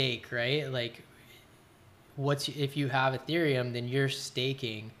stake, right? Like if you have Ethereum, then you're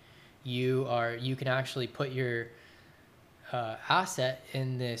staking. You can actually put your asset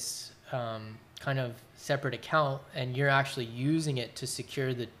in this kind of separate account, and you're actually using it to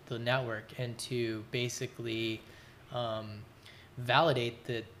secure the network and to basically validate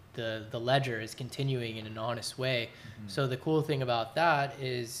that the ledger is continuing in an honest way. Mm-hmm. So the cool thing about that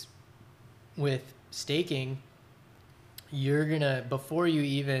is with staking, you're gonna, before you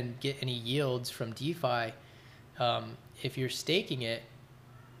even get any yields from DeFi, if you're staking it,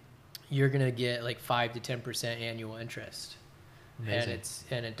 you're gonna get like 5 to 10% annual interest. Amazing.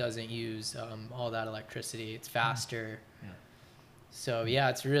 And it doesn't use all that electricity. It's faster. Yeah. So yeah,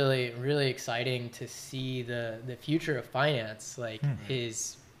 it's really, really exciting to see the future of finance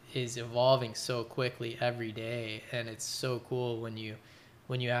is evolving so quickly every day, and it's so cool when you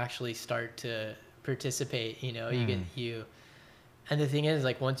actually start to participate. You know, and the thing is,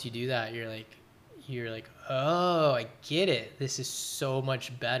 like, once you do that, you're like, oh, I get it. This is so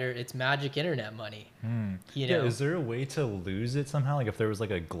much better. It's magic internet money. You know? Yeah, is there a way to lose it somehow? Like if there was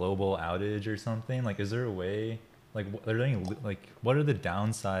like a global outage or something, like is there a way, like are there any, like what are the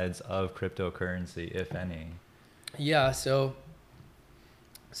downsides of cryptocurrency, if any? Yeah, so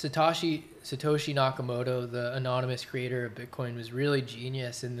Satoshi Nakamoto, the anonymous creator of Bitcoin, was really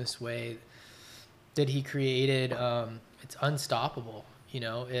genius in this way that he created. It's unstoppable. You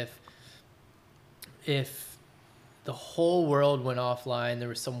know, if the whole world went offline, there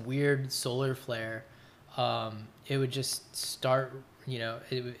was some weird solar flare, it would just start, you know,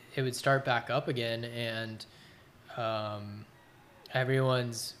 it would start back up again, and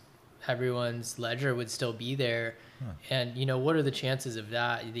everyone's ledger would still be there. And, you know, what are the chances of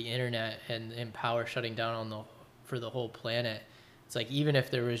that? The internet and power shutting down for the whole planet. It's like, even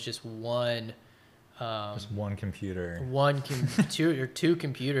if there was just one computer, two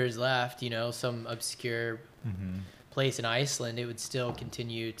computers left, you know, some obscure place in Iceland, it would still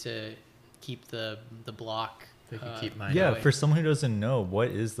continue to keep the block. They could keep mining. Yeah, for someone who doesn't know, what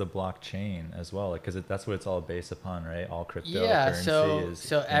is the blockchain as well? Like, because that's what it's all based upon, right? All cryptocurrency is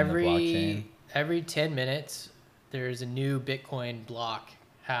so in the blockchain. every 10 minutes there's a new Bitcoin block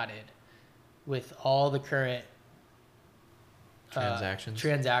added with all the current transactions,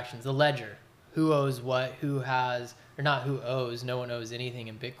 the ledger, who owes what, who has, or not who owes, no one owes anything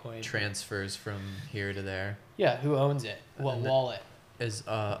in Bitcoin. Transfers from here to there. Yeah, who owns it, what wallet.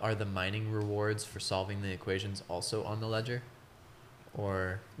 Are the mining rewards for solving the equations also on the ledger?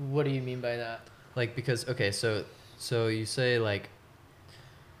 Or what do you mean by that? Like, because, okay, so you say, like,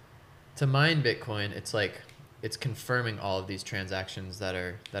 to mine Bitcoin, it's like it's confirming all of these transactions that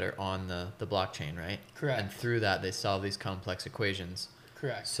are on the blockchain, right? Correct. And through that they solve these complex equations.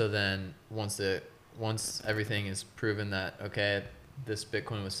 Correct. So then once everything is proven that, okay, this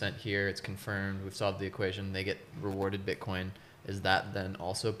Bitcoin was sent here, it's confirmed, we've solved the equation, they get rewarded Bitcoin. Is that then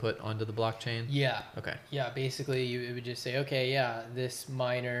also put onto the blockchain? Yeah. Okay. Yeah, basically it would just say, okay, yeah, this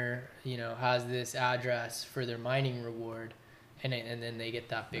miner, you know, has this address for their mining reward, and then they get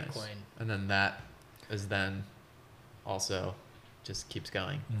that Bitcoin. Nice. And then that is then also just keeps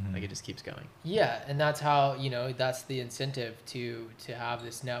going. Like, it just keeps going. Yeah, and that's how, you know, that's the incentive to have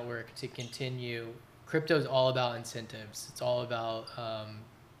this network to continue. Crypto's all about incentives. It's all about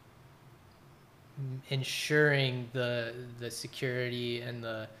ensuring the security and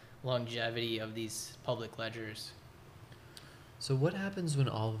the longevity of these public ledgers. So what happens when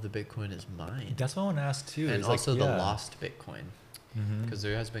all of the Bitcoin is mined? That's what I want to ask too. And also the lost Bitcoin, because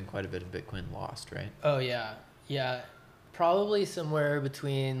there has been quite a bit of Bitcoin lost, right? Oh yeah, yeah, probably somewhere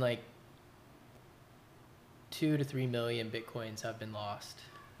between like 2 to 3 million Bitcoins have been lost.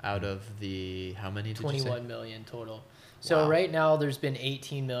 Out of the, how many did 21 million total. So right now there's been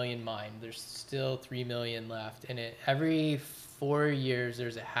 18 million mined. There's still 3 million left. And every 4 years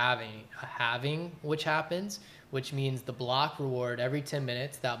there's a halving which happens, which means the block reward every 10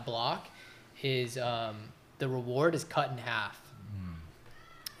 minutes, that block is, the reward is cut in half.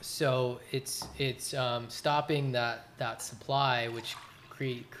 So it's stopping that supply, which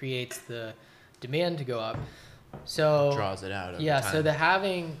creates the demand to go up. So draws it out. Yeah. So the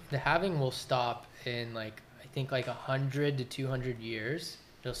halving will stop in like, I think like 100 to 200 years.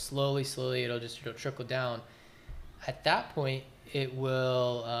 It'll slowly, it'll trickle down. At that point, it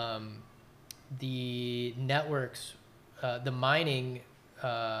will, the networks, the mining,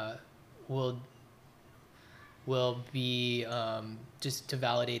 will be, just to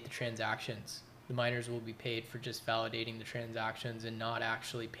validate the transactions. the miners will be paid for just validating the transactions and not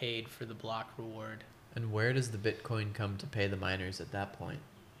actually paid for the block reward. And where does the Bitcoin come to pay the miners at that point?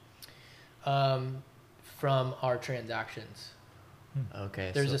 From our transactions.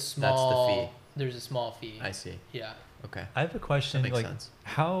 Okay, There's so a small that's the fee. There's a small fee. I see. Yeah. Okay. I have a question. That makes Like, sense.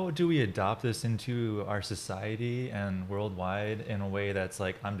 how do we adopt this into our society and worldwide in a way that's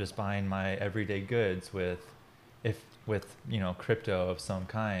like, I'm just buying my everyday goods with crypto of some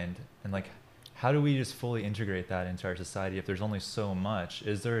kind, and like, how do we just fully integrate that into our society if there's only so much?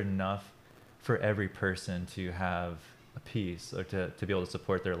 Is there enough for every person to have a piece, or to be able to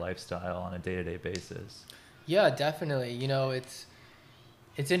support their lifestyle on a day-to-day basis? Yeah, definitely.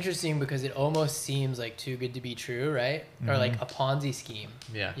 It's interesting because it almost seems like too good to be true, right? Or like a Ponzi scheme.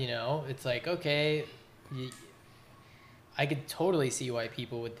 Yeah. It's like, okay, I could totally see why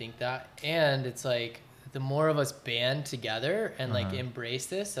people would think that. And it's like, the more of us band together and like embrace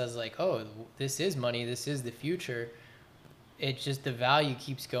this as like, oh, this is money, this is the future, it's just the value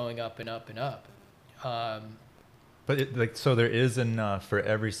keeps going up and up and up. But so there is enough for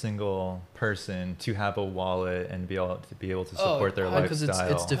every single person to have a wallet and be able to support their Because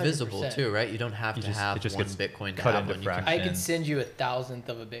lifestyle. it's divisible 100%. too, right? You don't have to have it just one gets Bitcoin to cut have into one. You can, fractions. I could send you 1,000th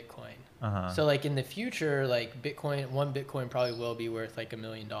of a Bitcoin. So like in the future, like one Bitcoin probably will be worth like $1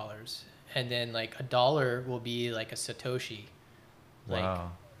 million. And then like $1 will be like a Satoshi. Like,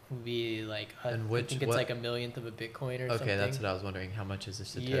 wow. will be like, I think it's like 1,000,000th of a Bitcoin or something. Okay, that's what I was wondering. How much is a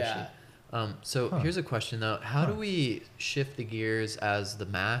Satoshi? Yeah. Here's a question though. How do we shift the gears as the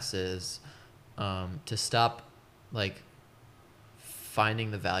masses to stop like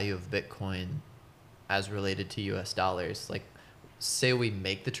finding the value of Bitcoin as related to US dollars? Like, say we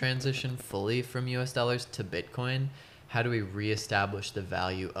make the transition fully from US dollars to Bitcoin, how do we reestablish the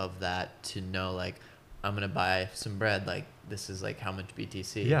value of that to know, like, I'm going to buy some bread, like, this is like how much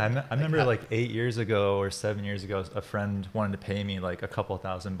BTC? Yeah, I remember like 8 years ago or 7 years ago, a friend wanted to pay me like a couple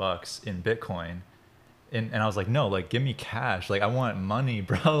 $1,000 in Bitcoin. And I was like, no, like, give me cash. Like, I want money,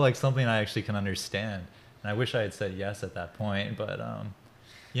 bro. Like, something I actually can understand. And I wish I had said yes at that point. But,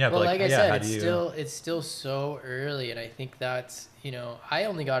 yeah. Well, but like I said, how it's still so early. And I think that's, I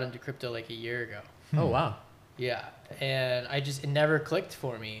only got into crypto like a year ago. Oh, wow. Yeah. And it never clicked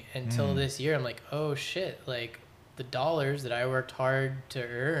for me until this year. I'm like, oh shit, like the dollars that I worked hard to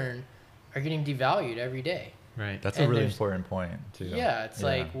earn are getting devalued every day. Right. That's a really important point too. Yeah. It's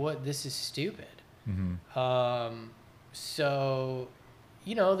like, this is stupid. So,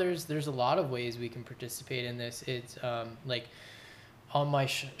 there's a lot of ways we can participate in this. It's like on my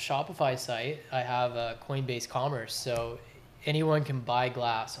Shopify site, I have a Coinbase Commerce. So anyone can buy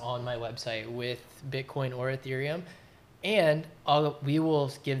glass on my website with Bitcoin or Ethereum, and we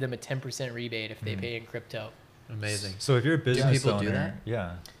will give them a 10% rebate if they pay in crypto. Amazing. So if you're a business people owner, do that?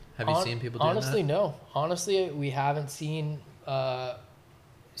 yeah. Have you seen people do that? Honestly, no. Honestly, we haven't seen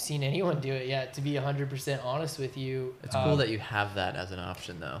anyone do it yet, to be 100% honest with you. It's cool that you have that as an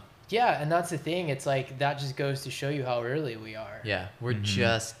option, though. Yeah, and that's the thing. It's like, that just goes to show you how early we are. Yeah, we're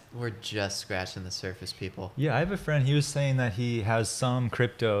just scratching the surface, people. Yeah, I have a friend, he was saying that he has some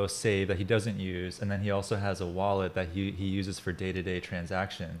crypto saved that he doesn't use, and then he also has a wallet that he uses for day-to-day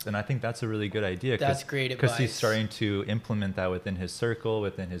transactions. And I think that's a really good idea. That's great advice. Because he's starting to implement that within his circle,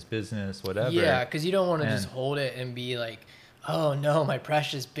 within his business, whatever. Yeah, because you don't want to just hold it and be like, oh no, my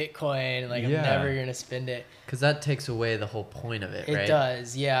precious Bitcoin, like I'm never going to spend it. Because that takes away the whole point of it, right? It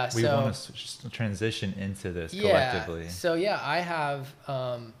does, yeah. We want to transition into this collectively. So yeah, I have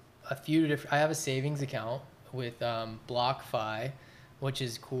I have a savings account with BlockFi, which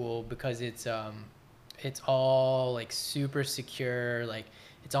is cool because it's all like super secure, like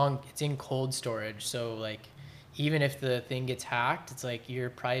it's in cold storage. So like even if the thing gets hacked, it's like your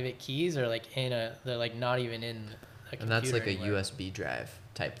private keys are like they're like not even in a computer. And that's like anywhere. a USB drive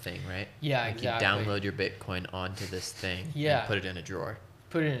type thing, right? Yeah, like exactly. You download your Bitcoin onto this thing and put it in a drawer.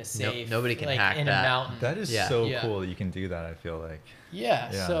 Put it in a safe. Nobody can like hack in that. a mountain. That is so cool that you can do that, I feel like.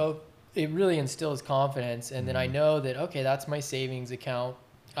 Yeah, so it really instills confidence. And then I know that, okay, that's my savings account.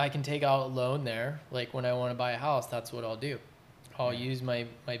 I can take out a loan there. Like when I want to buy a house, that's what I'll do. I'll use my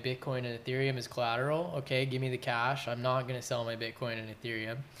Bitcoin and Ethereum as collateral. Okay, give me the cash. I'm not going to sell my Bitcoin and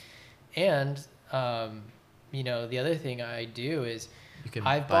Ethereum. And, the other thing I do is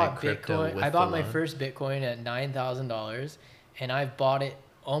I've bought Bitcoin. I bought my first Bitcoin at $9,000, and I've bought it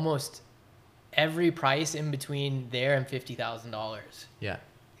almost every price in between there and $50,000. Yeah.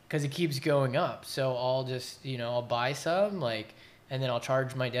 Because it keeps going up. So I'll just, I'll buy some, and then I'll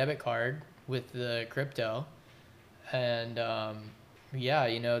charge my debit card with the crypto. And,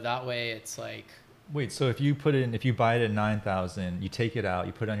 that way it's like, Wait, so if you buy it at 9,000, you take it out,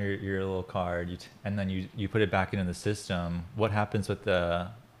 you put it on your little card, and then you put it back into the system. What happens with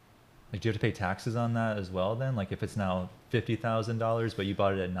like, do you have to pay taxes on that as well then? Like if it's now $50,000, but you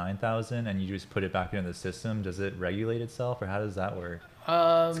bought it at 9,000 and you just put it back into the system, does it regulate itself or how does that work?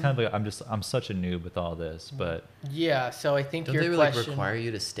 It's kind of like, I'm such a noob with all this, but. Yeah. So I think Don't your they question. like require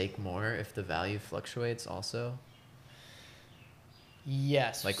you to stake more if the value fluctuates also?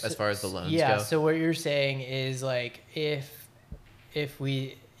 Yes. Like as far as the loans yeah. go? So what you're saying is like if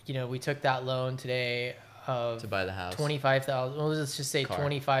we we took that loan today of To buy the house. 25,000. Well, let's just say Car.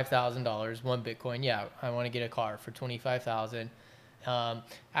 $25,000, one Bitcoin. Yeah, I want to get a car for 25,000.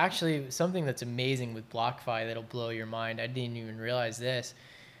 Actually, something that's amazing with BlockFi that'll blow your mind. I didn't even realize this.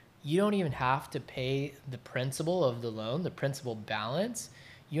 You don't even have to pay the principal of the loan, the principal balance.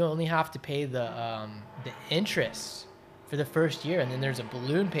 You only have to pay the interest for the first year, and then there's a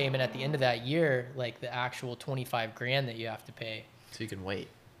balloon payment at the end of that year, like the actual 25 grand that you have to pay. So you can wait.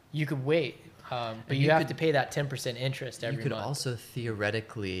 You could wait, but you have to pay that 10% interest every month. You could also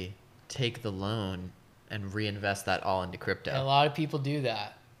theoretically take the loan and reinvest that all into crypto. And a lot of people do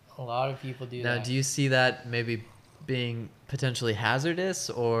that. Now, do you see that maybe being potentially hazardous,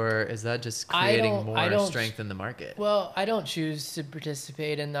 or is that just creating more strength in the market? Well, I don't choose to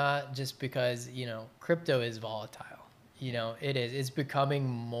participate in that just because, crypto is volatile. It is. It's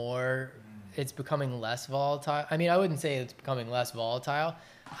becoming less volatile. I mean, I wouldn't say it's becoming less volatile.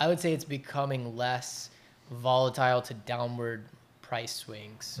 I would say it's becoming less volatile to downward price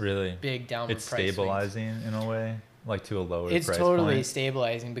swings. Really? Big downward price swings. It's stabilizing in a way, like to a lower price point. It's totally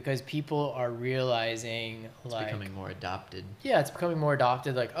stabilizing because people are realizing it's becoming more adopted. Yeah, it's becoming more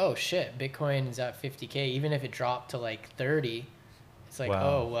adopted. Like, oh shit, Bitcoin is at 50K. Even if it dropped to like 30, it's like,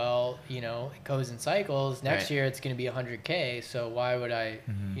 wow. Oh, well, it goes in cycles. Next year it's going to be 100K. So why would I,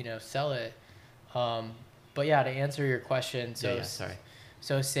 sell it? But yeah, to answer your question. So, sorry.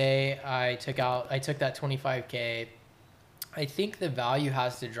 So say I took that 25K. I think the value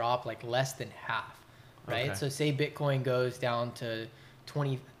has to drop like less than half, right? Okay. So say Bitcoin goes down to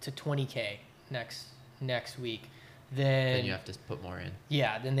 20K next week. Then you have to put more in.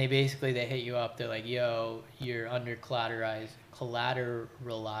 Yeah, then they hit you up. They're like, yo, you're under collateralized.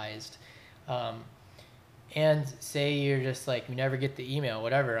 And say you're just like, you never get the email,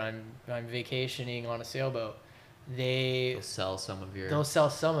 whatever. I'm vacationing on a sailboat. They'll sell some of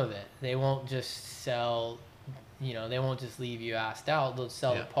it. They won't just sell, they won't just leave you assed out. They'll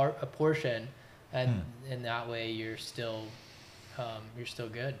sell a portion, and that way you're still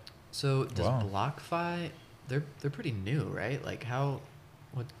good. So does BlockFi? They're pretty new, right? Like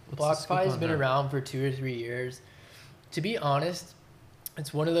what's BlockFi has been around for 2 or 3 years. To be honest,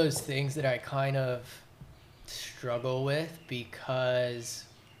 it's one of those things that I kind of struggle with because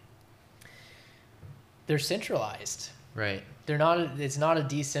they're centralized. Right. It's not a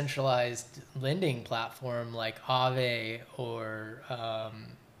decentralized lending platform like Aave or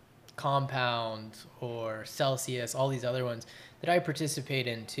Compound or Celsius, all these other ones that I participate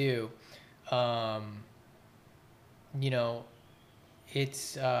in too.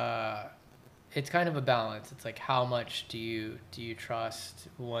 It's kind of a balance. It's like, how much do you trust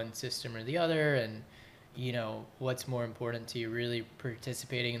one system or the other, and what's more important to you, really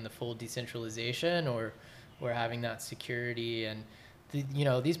participating in the full decentralization or having that security? And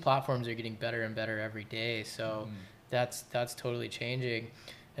these platforms are getting better and better every day, so that's totally changing.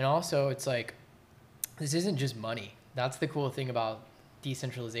 And also, it's like, this isn't just money. That's the cool thing about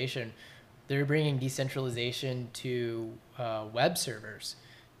decentralization. They're bringing decentralization to web servers,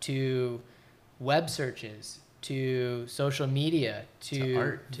 to web searches, to social media, to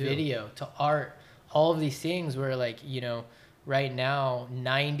art, video, to art. All of these things where, like, right now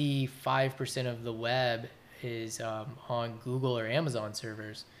 95% of the web is on Google or Amazon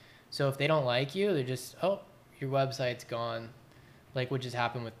servers. So if they don't like you, they're just, your website's gone. Like what just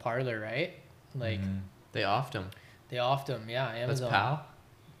happened with Parler, right? Like they offed them. Yeah, Amazon. That's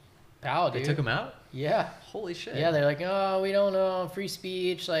PAL, dude. They took them out? Yeah. Holy shit. Yeah, they're like, oh, we don't know, free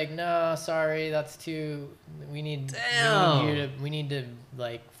speech. Like, no, sorry, that's too. We need to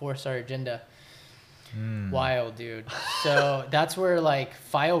like force our agenda. Wild, dude. So that's where like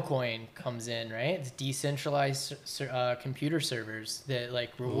Filecoin comes in, right? It's decentralized computer servers that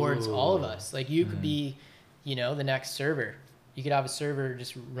like rewards all of us. Like you could be, the next server. You could have a server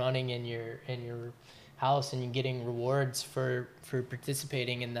just running in your house, and you're getting rewards for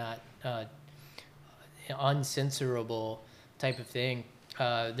participating in that uncensorable type of thing.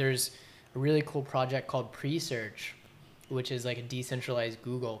 There's a really cool project called Presearch, which is like a decentralized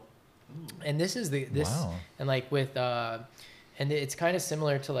Google. And this is Wow. and like with And it's kind of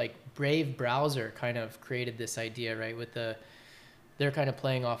similar to like Brave browser kind of created this idea, right? They're kind of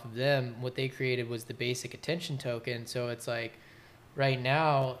playing off of them. What they created was the basic attention token. So it's like right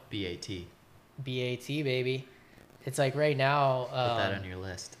now, BAT. BAT, baby. It's like right now. Put that on your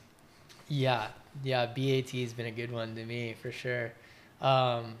list. Yeah. BAT has been a good one to me for sure.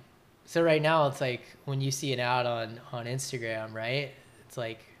 So right now it's like when you see an ad on Instagram, right? It's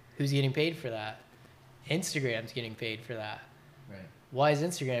like, who's getting paid for that? Instagram's getting paid for that. Right. Why is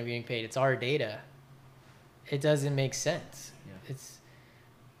Instagram getting paid? It's our data. It doesn't make sense. Yeah. It's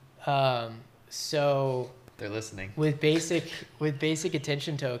so they're listening. with basic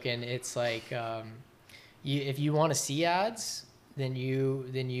attention token, it's like if you want to see ads, then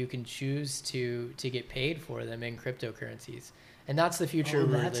you can choose to get paid for them in cryptocurrencies, and that's the future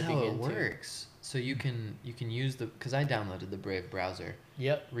we're living into. That's how it works. So you can use because I downloaded the Brave browser.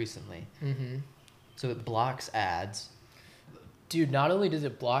 Yep. Recently. Mm-hmm. So it blocks ads. Dude, not only does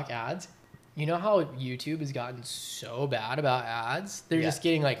it block ads, you know how YouTube has gotten so bad about ads? They're just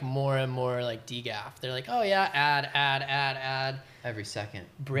getting like more and more like degaff. They're like, oh yeah, ad. Every second.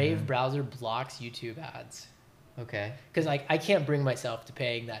 Brave browser blocks YouTube ads. Okay. Because like I can't bring myself to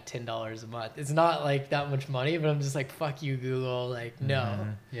paying that $10 a month. It's not like that much money, but I'm just like, fuck you, Google. Like, no.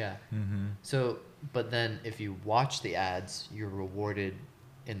 Yeah. So, but then if you watch the ads, you're rewarded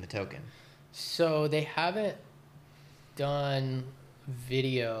in the token. So they haven't done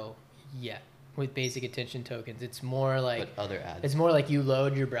video yet with basic attention tokens. It's more like But other ads. It's more like you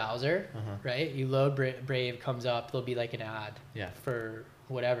load your browser, right? You load Brave, comes up, there'll be like an ad for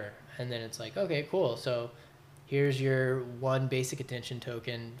whatever. And then it's like, okay, cool. So here's your one basic attention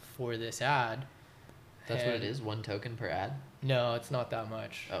token for this ad. That's what it is? One token per ad? No, it's not that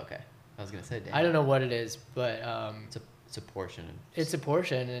much. Oh, okay. I was going to say, damn. I don't know what it is, but It's a portion. it's a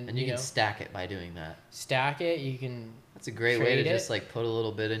portion. And you can stack it by doing that. Stack it. You can. That's a great way to trade just it. like put a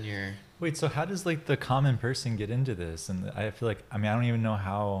little bit in your... Wait, so how does like the common person get into this? And I feel like, I don't even know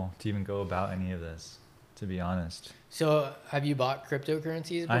how to even go about any of this, to be honest. So have you bought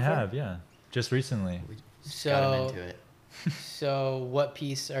cryptocurrencies before? I have, yeah. Just recently. We just got him into it. So what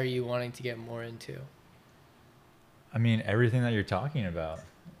piece are you wanting to get more into? Everything that you're talking about.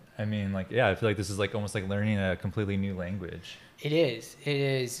 I feel like this is like almost like learning a completely new language. It is,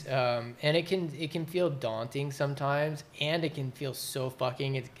 and it can feel daunting sometimes, and it can feel so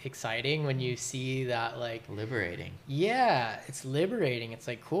fucking exciting when you see that, like, Liberating. Yeah, it's liberating. It's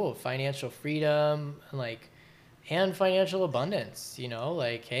like cool financial freedom, and financial abundance.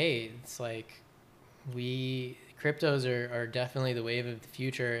 Like, hey, it's like cryptos are definitely the wave of the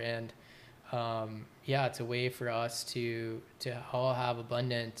future, and it's a way for us to all have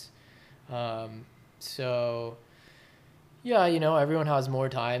abundance. So yeah, everyone has more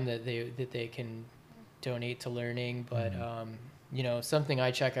time that they can donate to learning, but something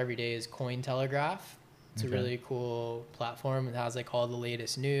I check every day is Cointelegraph. It's a really cool platform. It has like all the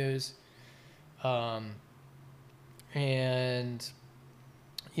latest news, and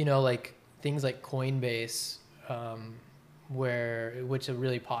like things like Coinbase, which is a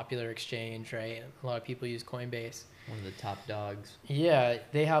really popular exchange, right? A lot of people use Coinbase. One of the top dogs. Yeah,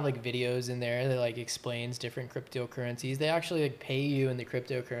 they have like videos in there that like explains different cryptocurrencies. They actually like pay you in the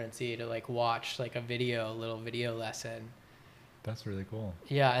cryptocurrency to like watch like a little video lesson. That's really cool.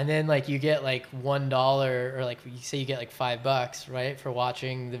 Yeah, and then like you get like $1, or like you say you get like $5, right, for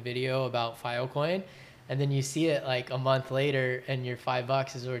watching the video about Filecoin, and then you see it like a month later and your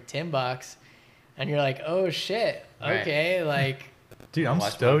 $5 is worth $10, and you're like, oh shit, okay, like. Dude, I'm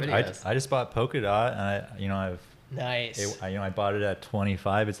stoked. I just bought Polkadot, and I've. Nice. I bought it at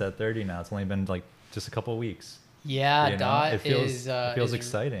 25. It's at 30 now. It's only been like just a couple of weeks. Yeah, Dot it feels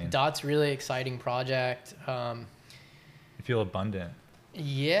exciting. Dot's really exciting project. You feel abundant.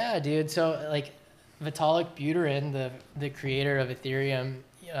 Yeah, dude. So like Vitalik Buterin, the creator of Ethereum,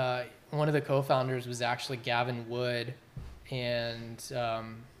 one of the co-founders was actually Gavin Wood, and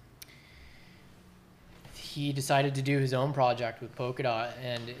he decided to do his own project with Polkadot,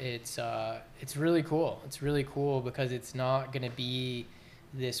 and it's really cool. It's really cool because it's not going to be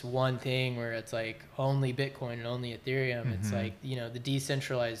this one thing where it's like only Bitcoin and only Ethereum. It's like, the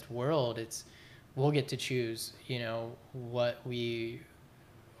decentralized world, we'll get to choose, what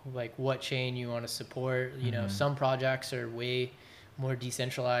chain you want to support. Some projects are way more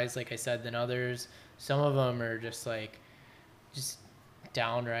decentralized, like I said, than others. Some of them are just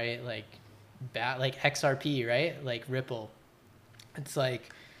downright like bad, like XRP, right? Like Ripple. It's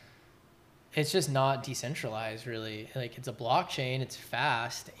like, it's just not decentralized really. Like it's a blockchain, it's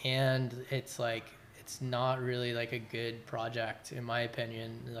fast, and it's like, it's not really like a good project in my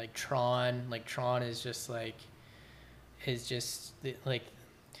opinion. Like Tron is just like, is just like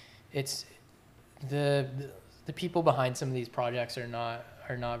it's the people behind some of these projects are not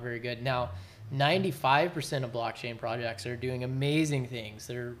very good. Now, 95% of blockchain projects are doing amazing things.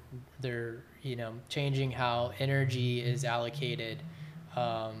 They're changing how energy is allocated.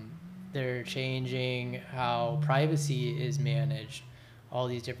 They're changing how privacy is managed, all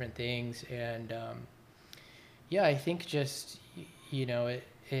these different things. And yeah, I think just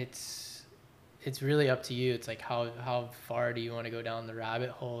it's really up to you. It's like how far do you want to go down the rabbit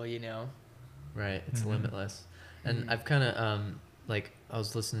hole, Right. It's Mm-hmm. limitless. And Mm-hmm. I've kind of, like, I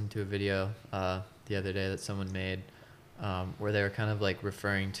was listening to a video the other day that someone made where they were kind of like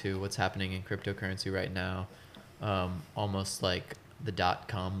referring to what's happening in cryptocurrency right now, almost like the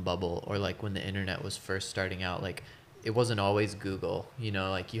 .com bubble, or like when the internet was first starting out. Like, it wasn't always Google,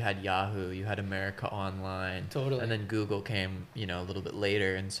 like you had Yahoo, you had America Online, Totally. and then Google came, a little bit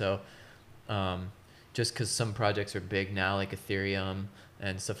later. And so just because some projects are big now, like Ethereum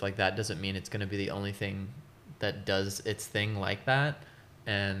and stuff like that, doesn't mean it's going to be the only thing that does its thing like that.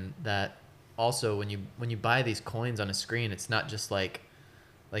 And that also, when you buy these coins on a screen, it's not just like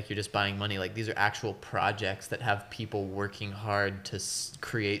you're just buying money. Like, these are actual projects that have people working hard to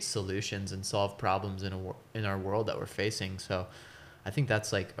create solutions and solve problems in our world that we're facing. So I think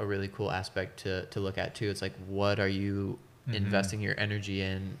that's like a really cool aspect to look at too. It's like, what are you investing your energy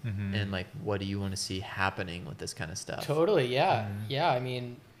in, and like, what do you want to see happening with this kind of stuff? Totally. Yeah. Yeah. I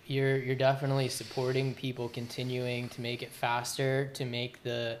mean, you're definitely supporting people continuing to make it faster, to make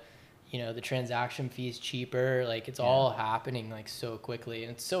the transaction fees cheaper. Like, it's all happening like so quickly,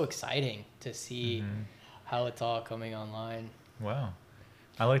 and it's so exciting to see how it's all coming online. Wow.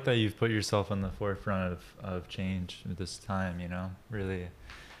 I like that you've put yourself on the forefront of change at this time, really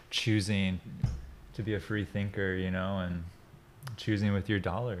choosing to be a free thinker, and choosing with your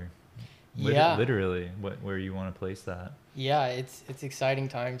dollar. Yeah. Literally where you want to place that. Yeah, it's exciting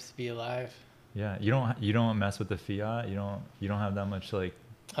times to be alive. Yeah, you don't mess with the fiat. You don't have that much like.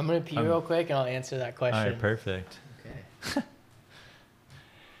 I'm gonna pee real quick and I'll answer that question. All right, perfect. Okay.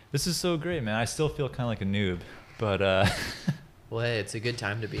 This is so great, man. I still feel kind of like a noob, but Well, hey, it's a good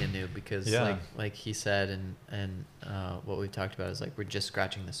time to be a noob because, Yeah. like he said, and what we've talked about is like we're just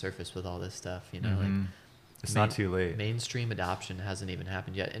scratching the surface with all this stuff. Like, it's not too late. Mainstream adoption hasn't even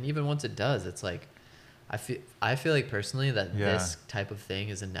happened yet, and even once it does, it's like I feel like personally that this type of thing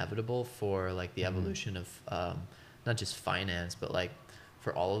is inevitable for like the evolution of not just finance, but like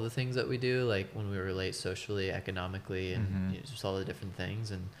for all of the things that we do, like when we relate socially, economically, and just all the different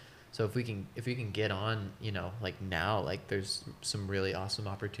things. And so if we can get on, like now, like there's some really awesome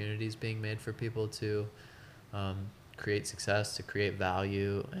opportunities being made for people to create success, to create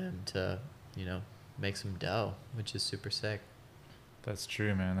value, and to make some dough, which is super sick. That's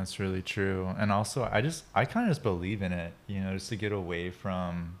true, man. That's really true. And also, I kind of just believe in it, just to get away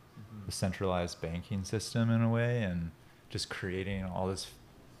from the centralized banking system in a way, and just creating all this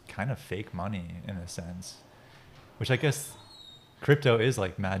kind of fake money in a sense, which I guess crypto is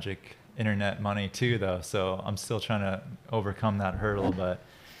like magic internet money too, though. So I'm still trying to overcome that hurdle, but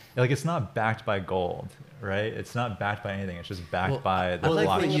like, it's not backed by gold, right? It's not backed by anything. It's just backed by the I like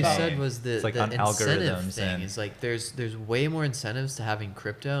blockchain. what you said was it's like the on incentive algorithms thing. and Is like there's way more incentives to having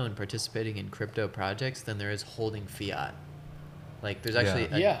crypto and participating in crypto projects than there is holding fiat. Like, there's actually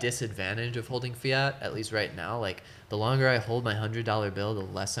a disadvantage of holding fiat, at least right now. Like, the longer I hold my $100 bill, the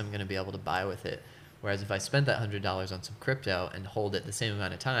less I'm going to be able to buy with it. Whereas if I spent that $100 on some crypto and hold it the same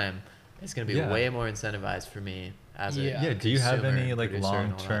amount of time, it's going to be way more incentivized for me as a do you have consumer any and like producer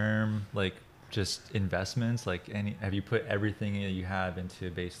and all that. long-term like just investments, like have you put everything that you have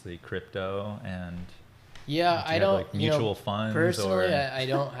into basically crypto? And Yeah, do you have, like, mutual funds, personally, or I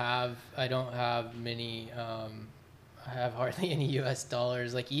don't have many. I have hardly any U.S.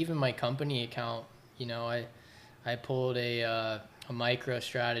 dollars. Like, even my company account, I pulled a micro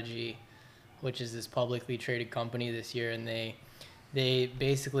strategy, which is this publicly traded company this year, and they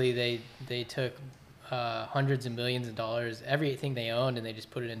basically they took hundreds of millions of dollars, everything they owned, and they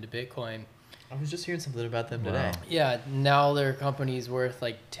just put it into Bitcoin. I was just hearing something about them today. Yeah, now their company's worth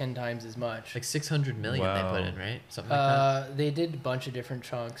like 10 times as much. Like 600 million they put in, right? Something like that. They did a bunch of different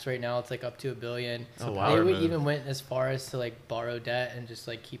chunks. Right now it's like up to $1 billion. Oh, wow. They even went as far as to like borrow debt and just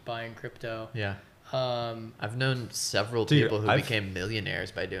like keep buying crypto. Yeah. I've known several people who became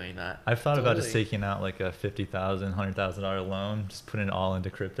millionaires by doing that. I've thought about just taking out like a $50,000, $100,000 loan, just putting it all into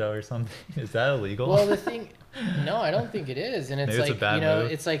crypto or something. Is that illegal? Well, the thing, no, I don't think it is. And it's Maybe like, it's a bad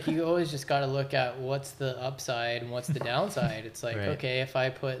move. it's like you always just got to look at what's the upside and what's the downside. It's like, okay, if I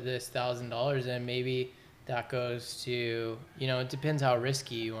put this $1,000 in, maybe that goes to, it depends how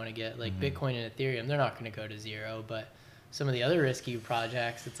risky you want to get. Like Bitcoin and Ethereum, they're not going to go to zero, but some of the other risky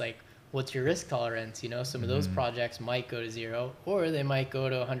projects, it's like, what's your risk tolerance? You know, some of those projects might go to 0, or they might go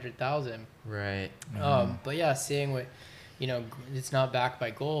to 100,000. Right. But yeah, seeing what, you know, it's not backed by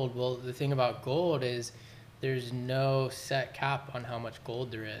gold. Well, the thing about gold is there's no set cap on how much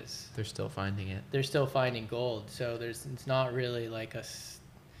gold there is. They're still finding it. They're still finding gold. So it's not really like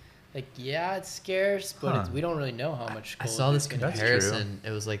yeah, it's scarce, but we don't really know how much gold. I saw this gonna be. comparison. It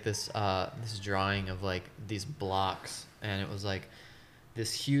was like this this drawing of like these blocks, and it was like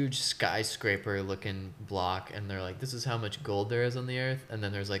this huge skyscraper looking block, and they're like, this is how much gold there is on the earth. And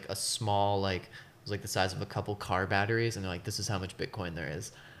then there's like a small, like, it was like the size of a couple car batteries, and they're like, this is how much Bitcoin there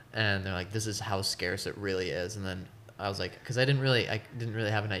is. And they're like, this is how scarce it really is. And then I was like, because I didn't really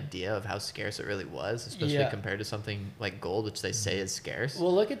have an idea of how scarce it really was, especially compared to something like gold, which they say is scarce.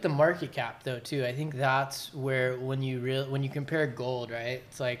 Well, look at the market cap though too. I think that's where when you compare gold, right?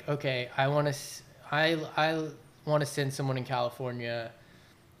 It's like, okay, I want to send someone in California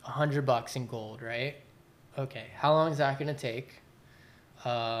 $100 in gold, right? Okay, how long is that going to take?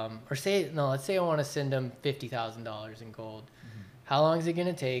 Let's say I want to send them $50,000 in gold. How long is it going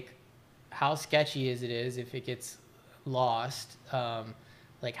to take? How sketchy is it if it gets lost?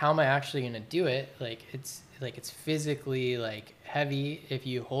 Like, how am I actually going to do it? It's physically like heavy. If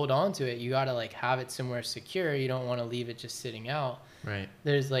you hold on to it, you got to like have it somewhere secure. You don't want to leave it just sitting out. Right.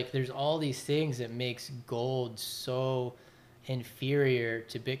 There's all these things that makes gold so inferior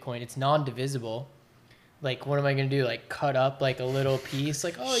to Bitcoin. It's non-divisible. Like, what am I going to do? Like, cut up like a little piece?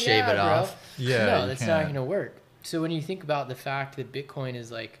 Like, oh, shave it off? Yeah. No, that's not going to work. So when you think about the fact that Bitcoin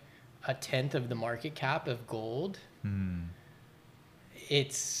is like 1/10 of the market cap of gold,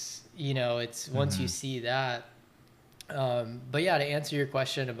 it's, you know, it's once you see that. But yeah, to answer your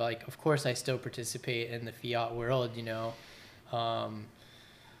question about, like, of course I still participate in the fiat world, you know.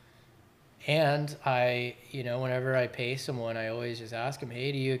 And I, you know, whenever I pay someone, I always just ask them,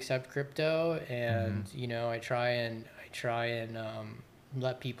 hey, do you accept crypto? And, you know, I try and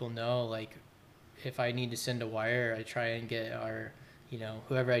let people know, like, if I need to send a wire, I try and get our, you know,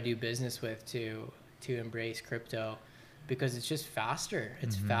 whoever I do business with to embrace crypto, because it's just faster.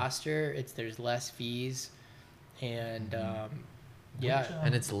 It's faster. There's less fees, and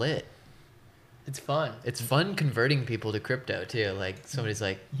And it's lit. it's fun. It's fun converting people to crypto too. Like, somebody's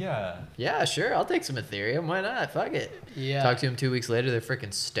like, yeah, sure, I'll take some Ethereum. Why not? Fuck it. Yeah. Talk to them 2 weeks later, they're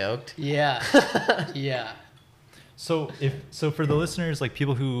freaking stoked. Yeah. Yeah. So for the listeners, like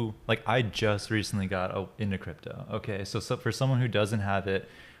people who, like, I just recently got into crypto. Okay, so for someone who doesn't have it,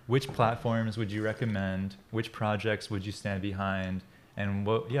 which platforms would you recommend? Which projects would you stand behind? And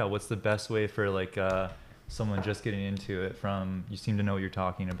what's the best way for like someone just getting into it? You seem to know what you're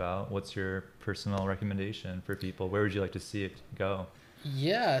talking about. What's your personal recommendation for people? Where would you like to see it go?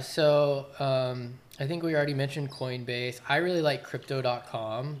 Yeah, so I think we already mentioned Coinbase. I really like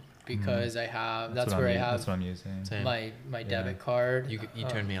crypto.com because that's where I have that's what I'm using. Same. my debit card. You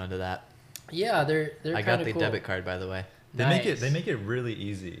turned me onto that. Yeah, they're I got the cool. debit card, by the way. They Nice. make it really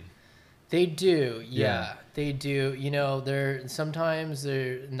easy. They do, yeah, they do. You know, sometimes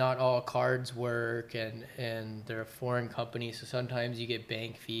not all cards work, and they're a foreign company, so sometimes you get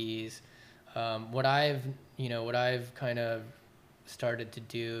bank fees. What I've kind of started to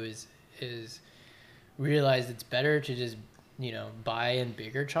do is realize it's better to just, you know, buy in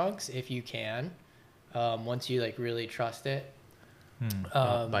bigger chunks if you can, once you like really trust it.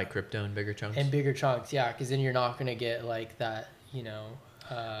 Buy crypto in bigger chunks. And bigger chunks, yeah, because then you're not gonna get like that, you know,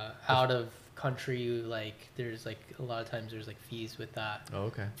 out of country, like there's like a lot of times there's like fees with that. Oh,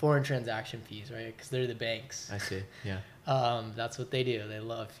 okay. Foreign transaction fees, right? Because they're the banks. I see. Yeah. That's what they do. They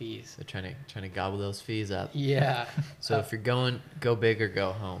love fees. They're trying to gobble those fees up. Yeah. So if you're go big or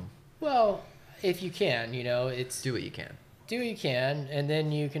go home. Well, if you can, you know, Do what you can. Do what you can, and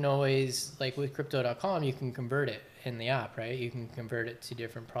then you can always, like with crypto.com, you can convert it in the app, right? You can convert it to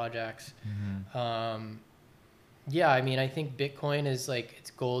different projects. Yeah, I mean, I think Bitcoin is like, it's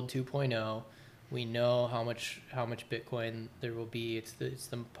gold 2.0. We know how much Bitcoin there will be. It's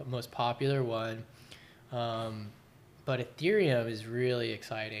the most popular one. But Ethereum is really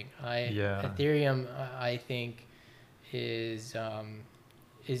exciting. Ethereum, I think, is going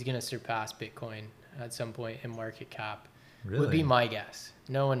to surpass Bitcoin at some point in market cap. Really? Would be my guess.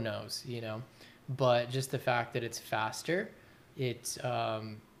 No one knows, you know. But just the fact that it's faster, it's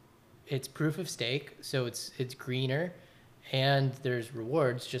proof of stake, so it's greener, and there's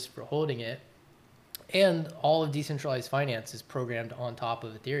rewards just for holding it. And all of decentralized finance is programmed on top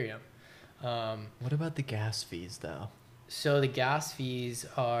of Ethereum. What about the gas fees, though? So the gas fees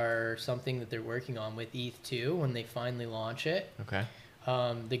are something that they're working on with ETH2 when they finally launch it. Okay.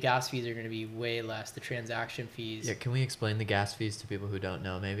 the gas fees are going to be way less. The transaction fees. Yeah, can we explain the gas fees to people who don't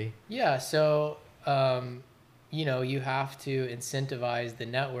know, maybe? Yeah, so you have to incentivize the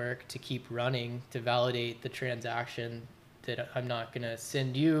network to keep running to validate the transaction that I'm not going to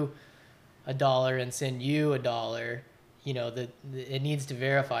send you $1 and send you $1. It needs to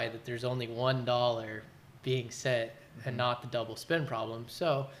verify that there's only $1 being sent and not the double spend problem.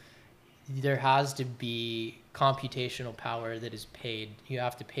 So there has to be computational power that is paid. You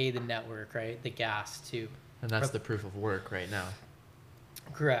have to pay the network, right? The gas too. And that's the proof of work right now.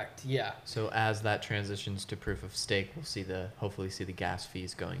 Correct. Yeah. So as that transitions to proof of stake, we'll hopefully see the gas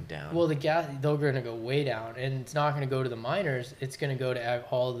fees going down. Well, they're going to go way down, and it's not going to go to the miners. It's going to go to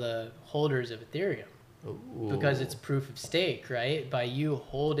all the holders of Ethereum. Ooh. Because it's proof of stake, right? By you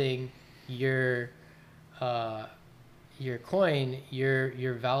holding your coin,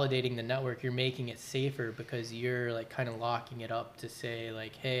 you're validating the network. You're making it safer because you're like kind of locking it up to say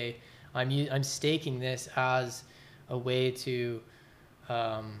like, hey, I'm staking this as a way to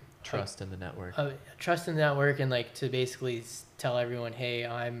trust in the network. Trust in the network, and like to basically tell everyone, hey,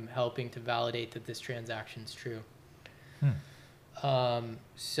 I'm helping to validate that this transaction's true.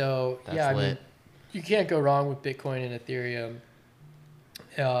 So that's yeah, lit. I mean, you can't go wrong with Bitcoin and Ethereum.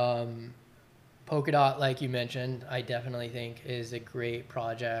 Polkadot, like you mentioned, I definitely think is a great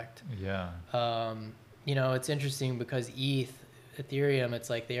project. Yeah. It's interesting because Ethereum, it's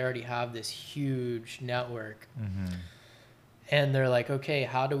like they already have this huge network. Mm-hmm. And they're like, okay,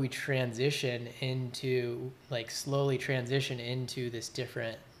 how do we slowly transition into this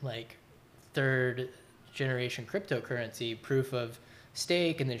different, like, third generation cryptocurrency, proof of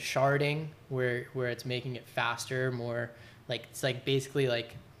stake, and then sharding, where it's making it faster, more like, it's like basically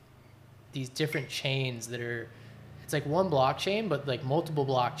like these different chains it's like one blockchain, but like multiple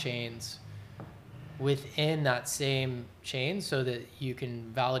blockchains within that same chain so that you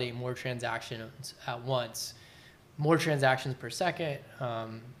can validate more transactions at once. More transactions per second,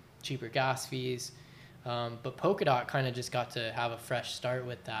 cheaper gas fees. But Polkadot kind of just got to have a fresh start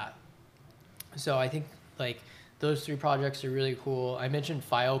with that. So I think like those three projects are really cool. I mentioned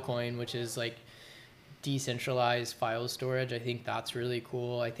Filecoin, which is like decentralized file storage. I think that's really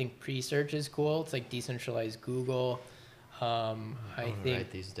cool. I think Presearch is cool. It's like decentralized Google. I think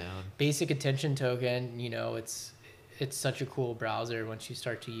write these down. Basic Attention Token, it's such a cool browser once you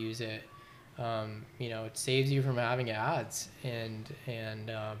start to use it. It saves you from having ads and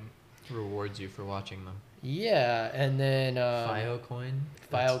rewards you for watching them. Yeah, and then Filecoin.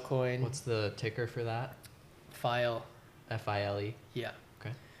 What's the ticker for that? File. FILE. Yeah.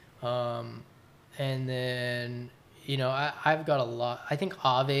 Okay. And then I've got a lot. I think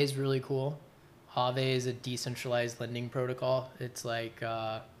Aave is really cool. Aave is a decentralized lending protocol. It's like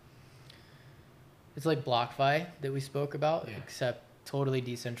BlockFi that we spoke about, except totally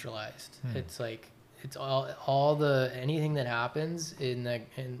decentralized. It's like it's anything that happens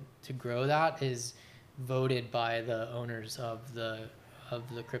to grow that is voted by the owners of the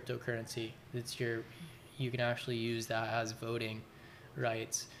cryptocurrency. You can actually use that as voting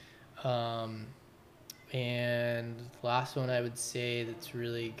rights. And the last one I would say that's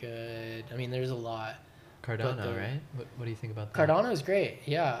really good. I mean, there's a lot. Cardano, right? What do you think about that? Cardano is great.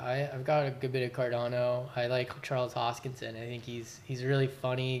 Yeah, I've got a good bit of Cardano. I like Charles Hoskinson. I think he's really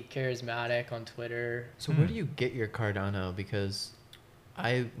funny, charismatic on Twitter. So where do you get your Cardano? Because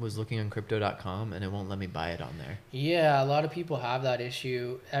I was looking on crypto.com and it won't let me buy it on there. Yeah, a lot of people have that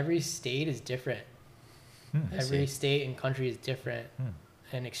issue. Every state is different. Every state and country is different.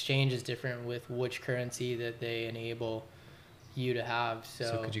 And exchange is different with which currency that they enable you to have.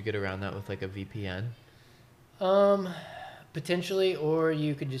 So could you get around that with like a VPN? Potentially, or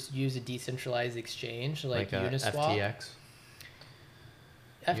you could just use a decentralized exchange like Uniswap. FTX.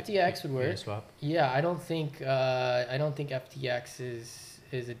 FTX would work. Uniswap. Yeah, I don't think FTX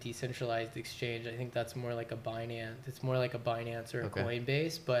is a decentralized exchange. I think that's more like a Binance. It's more like a Binance or a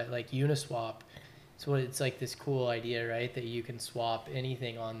Coinbase, but like Uniswap. It's like this cool idea, right? That you can swap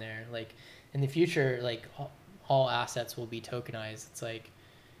anything on there. Like in the future, like all assets will be tokenized. It's like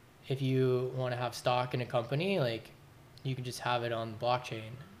if you want to have stock in a company, like you can just have it on the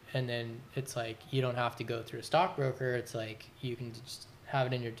blockchain, and then it's like you don't have to go through a stockbroker. It's like you can just have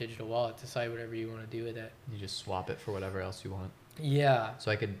it in your digital wallet, decide whatever you want to do with it. You just swap it for whatever else you want. Yeah.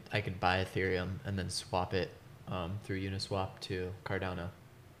 So I could buy Ethereum and then swap it through Uniswap to Cardano.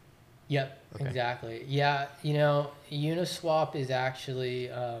 Yep, exactly. Yeah, Uniswap is actually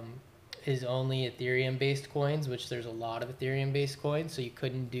is only Ethereum-based coins, which there's a lot of Ethereum-based coins, so you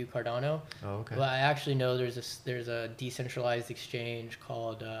couldn't do Cardano. Oh, okay. But I actually know there's a decentralized exchange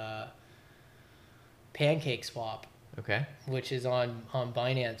called PancakeSwap, Okay. which is on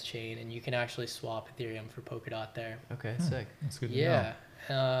Binance chain, and you can actually swap Ethereum for Polkadot there. Okay. Sick. That's good to Yeah.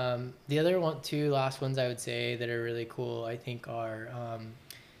 The other two last ones I would say that are really cool, I think, are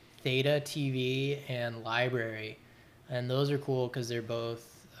Theta TV and Library. And those are cool because they're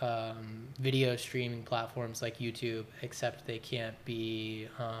both video streaming platforms like YouTube, except they can't be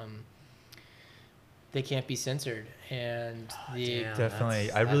censored. And damn.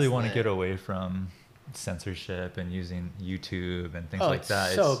 Definitely. I really want to get away from censorship and using YouTube and things like that.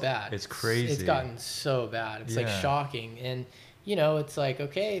 It's so bad. It's crazy. It's gotten so bad. It's like shocking. And it's like,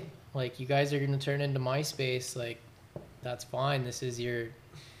 okay, like you guys are going to turn into MySpace. Like, that's fine. This is going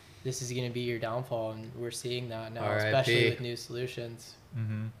to be your downfall. And we're seeing that now, especially with new solutions.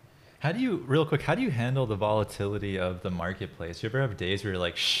 Mm-hmm. How do you handle the volatility of the marketplace? You ever have days where you're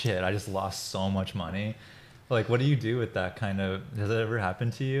like, shit, I just lost so much money? Like, what do you do with that kind of, does it ever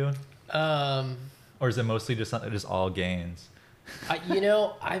happen to you? Or is it mostly just all gains? I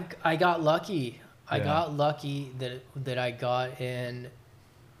got lucky. I got lucky that I got in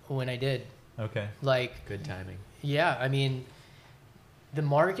when I did. Okay. Like, good timing. Yeah, I mean, the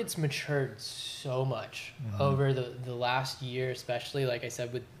market's matured so much over the last year, especially, like I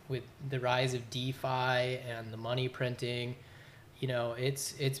said, with the rise of DeFi and the money printing.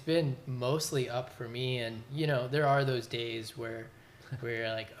 It's been mostly up for me, and there are those days where you're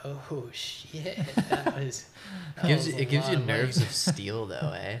like, oh shit, it gives you nerves of steel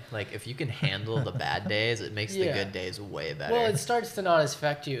though, eh? Like if you can handle the bad days, it makes the good days way better. Well, it starts to not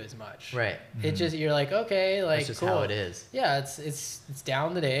affect you as much. Right. It just, you're like, okay, like, that's just cool. how it is. Yeah, it's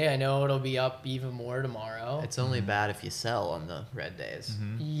down today. I know it'll be up even more tomorrow. It's only bad if you sell on the red days.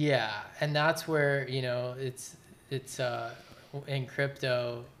 Yeah, and that's where it's in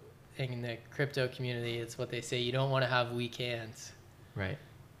crypto, in the crypto community, it's what they say. You don't want to have weak hands. Right.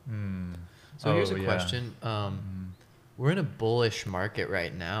 So here's a question. We're in a bullish market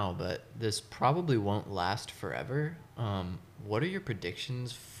right now, but this probably won't last forever. What are your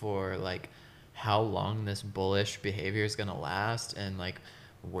predictions for like how long this bullish behavior is going to last, and like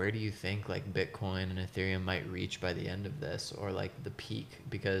where do you think like Bitcoin and Ethereum might reach by the end of this, or like the peak?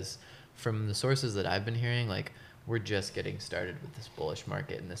 Because from the sources that I've been hearing, like we're just getting started with this bullish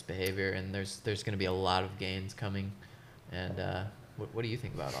market and this behavior, and there's going to be a lot of gains coming. And what do you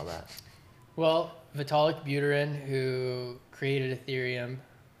think about all that? Well, Vitalik Buterin, who created Ethereum,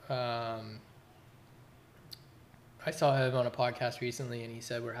 I saw him on a podcast recently, and he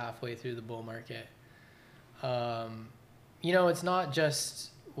said we're halfway through the bull market. It's not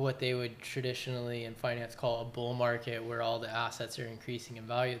just what they would traditionally in finance call a bull market, where all the assets are increasing in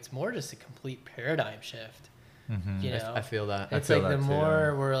value. It's more just a complete paradigm shift. I feel that. It's like the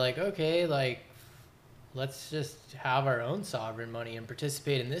more we're like, okay, like, let's just have our own sovereign money and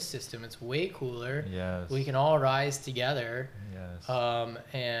participate in this system. It's way cooler. Yes. We can all rise together. Yes.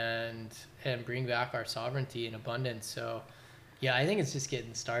 And bring back our sovereignty and abundance. So, yeah, I think it's just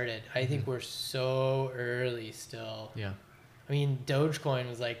getting started. I think we're so early still. Yeah. I mean, Dogecoin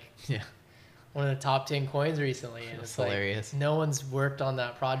was like one of the top 10 coins recently, and it's hilarious. Like no one's worked on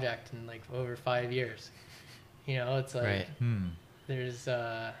that project in like over 5 years. It's like there's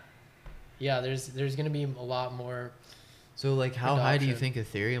going to be a lot more. So like how high do you think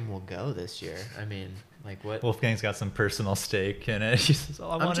Ethereum will go this year? I mean, like what? Wolfgang's got some personal stake in it. He says,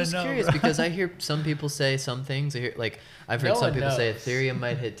 I'm just curious because I hear some people say some things. I've heard some people say Ethereum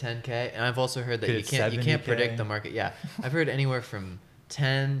might hit 10K, and I've also heard that you can't predict the market. Yeah, I've heard anywhere from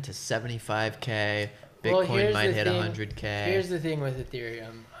 10 to 75K. Bitcoin might hit 100K. Here's the thing with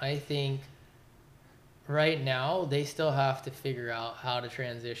Ethereum. I think right now they still have to figure out how to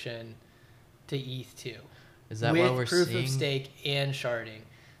transition to ETH2. Is that why we're with proof of stake and sharding?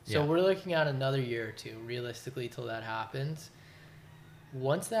 So we're looking at another year or two, realistically, till that happens.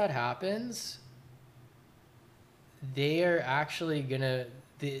 Once that happens, there's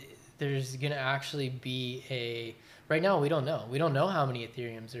gonna actually be a. Right now, we don't know. We don't know how many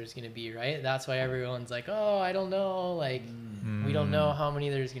Ethereums there's gonna be, right? That's why everyone's like, oh, I don't know. Like, we don't know how many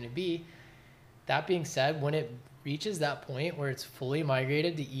there's gonna be. That being said, when it reaches that point where it's fully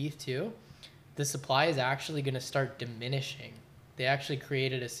migrated to ETH2, the supply is actually going to start diminishing. They actually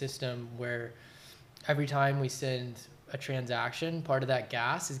created a system where every time we send a transaction, part of that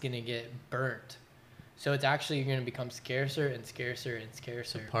gas is going to get burnt. So it's actually going to become scarcer and scarcer and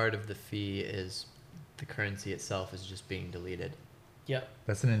scarcer. So part of the fee is the currency itself is just being deleted. Yep.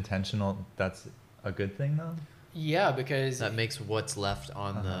 That's a good thing though? Yeah, because that makes what's left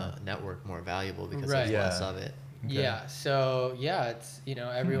on the network more valuable because there's less of it. Okay. Yeah. So it's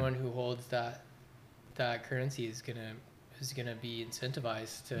everyone who holds that currency is gonna is going to be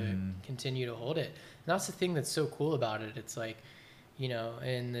incentivized to continue to hold it. And that's the thing that's so cool about it. It's like, you know,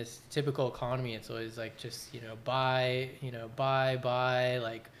 in this typical economy, it's always like just, you know, buy,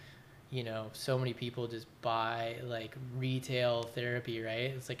 like, you know, so many people just buy like retail therapy,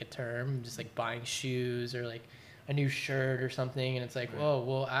 right? It's like a term, just like buying shoes or like a new shirt or something. And it's like, whoa,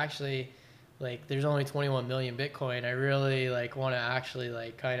 well, actually, like there's only 21 million Bitcoin. I really like want to actually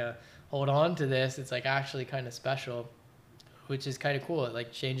like kind of hold on to this. It's like actually kind of special, which is kind of cool. It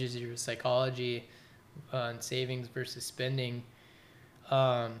like changes your psychology on savings versus spending.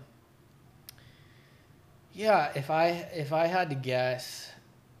 Yeah, if I had to guess,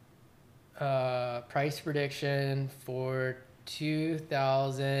 price prediction for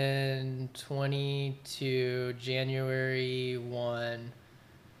 2022 January 1,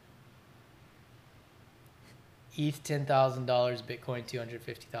 ETH $10,000, Bitcoin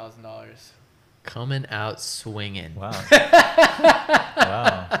 $250,000. Coming out swinging. Wow.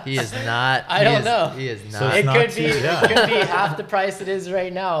 Wow. He is not. I don't know. He is So not. it's not It too- could be half the price it is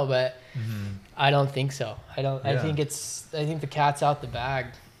right now, but I don't think so. I think the cat's out the bag.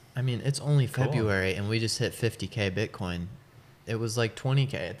 I mean, it's only Cool. February, and we just hit 50K Bitcoin. It was like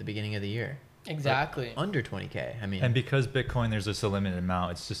 20K at the beginning of the year. Exactly. Under 20K. I mean, And because Bitcoin, there's just a limited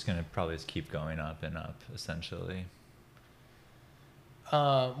amount, it's just going to probably just keep going up and up, essentially.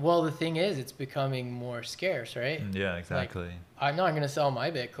 Well, the thing is, it's becoming more scarce, right? Yeah, exactly. I'm not going to sell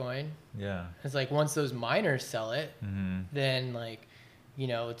my Bitcoin. Yeah. It's like once those miners sell it, Mm-hmm. then like, you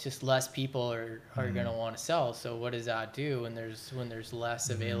know, it's just less people are going to want to sell. So what does that do when there's less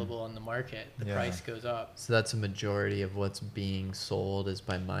available on the market? The Yeah. price goes up. so that's a majority of what's being sold is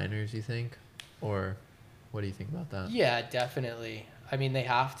by miners, you think? Or what do you think about that? Yeah, definitely. I mean, they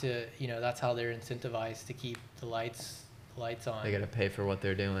have to, you know, that's how they're incentivized to keep the lights on. They got to pay for what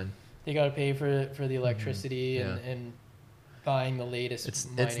they're doing. They got to pay for the electricity Yeah. and buying the latest It's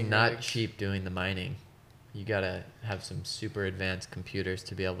mining not rigs. cheap doing the mining. You got to have some super advanced computers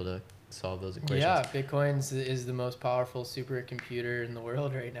to be able to solve those equations. Yeah, Bitcoin is the most powerful supercomputer in the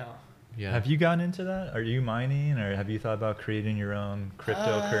world right now. Yeah. Have you gotten into that? Are you mining, or have you thought about creating your own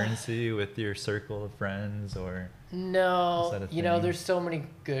cryptocurrency with your circle of friends? Or No, Is that a you know, thing? there's so many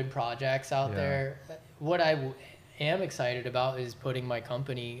good projects out Yeah. there. What I am excited about is putting my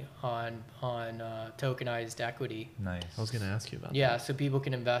company on tokenized equity. nice? I was going to ask you about Yeah, so people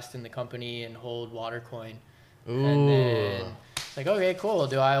can invest in the company and hold Watercoin. that. And Ooh. then it's like, okay, cool.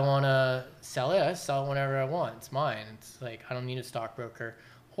 Do I want to sell it? I sell it whenever I want. It's mine. It's like, I don't need a stockbroker.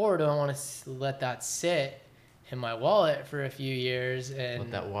 Or do I want to let that sit in my wallet for a few years and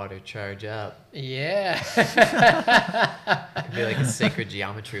Let that water charge up. yeah. It could be like a sacred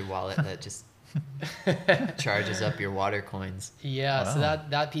geometry wallet that just charges up your water coins. Yeah, so Wow.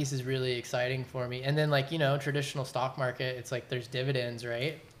 that piece is really exciting for me. And then like, you know, traditional stock market, it's like there's dividends,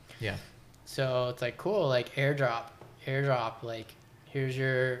 right? Yeah. So it's like, cool, like airdrop, like here's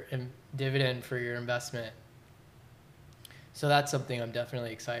your dividend for your investment. So that's something I'm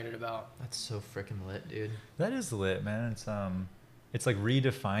definitely excited about. That's so freaking lit, dude. That is lit, man. It's like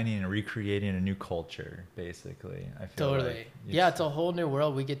redefining and recreating a new culture, basically. I feel Totally. like Yeah, it's a whole new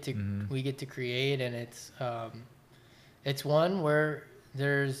world we get to Mhm. we get to create, and it's one where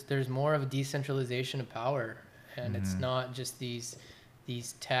there's more of a decentralization of power, and it's Mhm. not just these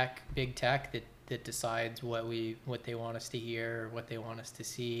big tech that decides what they want us to hear or what they want us to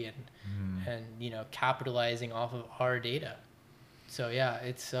see, and you know, capitalizing off of our data. So yeah,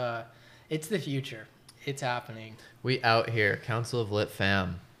 it's the future. It's happening. We out here, Council of Lit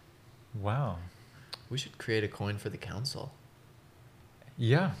fam. Wow. We should create a coin for the council.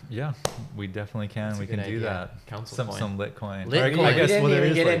 Yeah, we definitely can. That's a we can good do idea. that. Council coin. Some lit coin. Lit Or coin. We I guess didn't well, there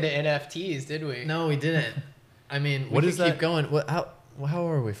even is get like, into NFTs, did we? No, we didn't. I mean, What we is could keep that? going. How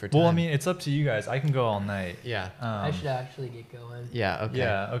are we for time? Well, I mean, it's up to you guys. I can go all night. yeah. I should actually get going. Yeah, okay.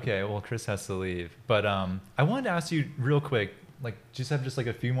 Yeah. Okay. Well, Chris has to leave, but I wanted to ask you real quick. Like, just have just like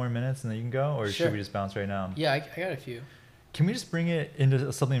a few more minutes, and then you can go, or Sure. should we just bounce right now? Yeah, I got a few. Can we just bring it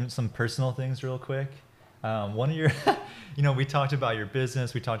into some personal things real quick? One of your, we talked about your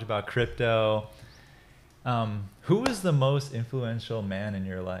business. We talked about crypto. Who was the most influential man in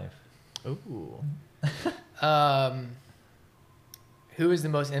your life? Ooh. Who is the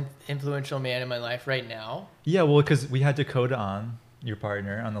most influential man in my life right now? Yeah, well, because we had Dakota on, your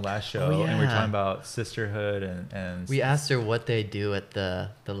partner on the last show, Oh, and we were yeah. talking about sisterhood and We asked her what they do at the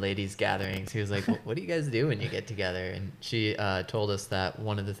ladies' gatherings. He was like, "What do you guys do when you get together?" And she told us that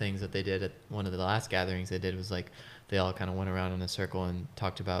one of the things that they did at one of the last gatherings they did was like they all kind of went around in a circle and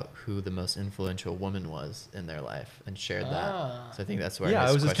talked about who the most influential woman was in their life and shared that. So I think that's where yeah, his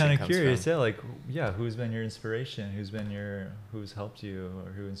I was just question kind of comes curious. from. Yeah, like who's been your inspiration? Who's helped you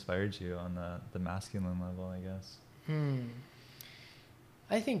or who inspired you on the masculine level, I guess.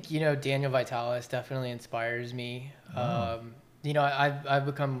 I think, Daniel Vitalis definitely inspires me. Wow. I've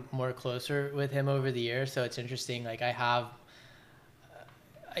become more closer with him over the years, so it's interesting. Like I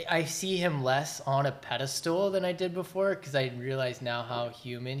see him less on a pedestal than I did before because I realize now how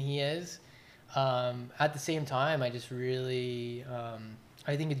human he is. At the same time, I just really,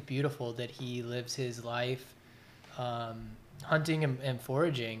 I think it's beautiful that he lives his life hunting and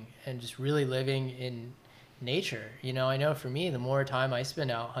foraging and just really living in nature. I know for me, the more time I spend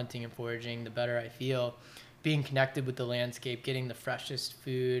out hunting and foraging, the better I feel. Being connected with the landscape, getting the freshest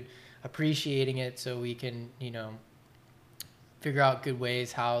food, appreciating it so we can, figure out good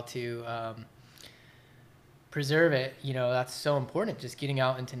ways how to preserve it. That's so important, just getting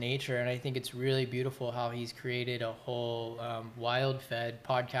out into nature. And I think it's really beautiful how he's created a whole wild fed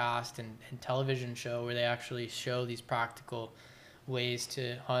podcast and television show where they actually show these practical ways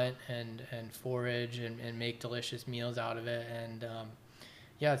to hunt and forage and make delicious meals out of it. And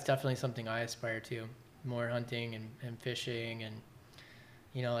yeah, it's definitely something I aspire to, more hunting and fishing and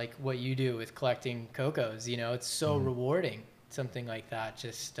like what you do with collecting cocos. It's so rewarding, something like that,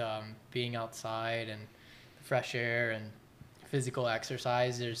 just being outside and fresh air and physical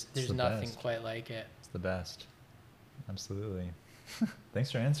exercise. There's the nothing best. quite like it. It's the best. Absolutely.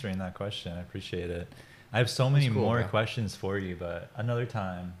 Thanks for answering that question. I appreciate it. I have so many cool, more bro. questions for you, but another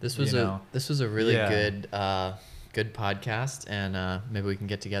time. This was a really Yeah. good podcast, and maybe we can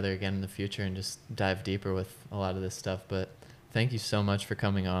get together again in the future and just dive deeper with a lot of this stuff. But thank you so much for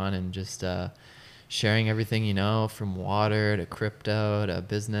coming on and just sharing everything you know, from water to crypto to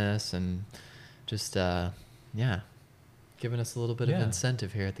business, and just giving us a little bit of Yeah.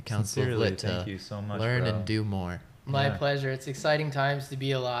 incentive here at the Council of Sincerely, Lit thank to you so much, learn bro. and do more. My Yeah. pleasure. It's exciting times to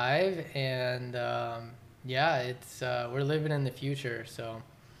be alive, and it's we're living in the future, so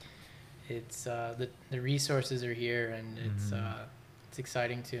it's the resources are here, and it's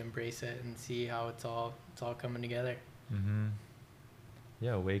exciting to embrace it and see how it's all coming together.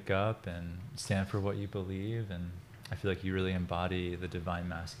 Yeah, wake up and stand for what you believe, and I feel like you really embody the divine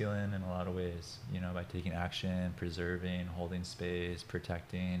masculine in a lot of ways, by taking action, preserving, holding space,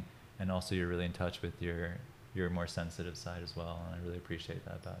 protecting, and also you're really in touch with your more sensitive side as well, and I really appreciate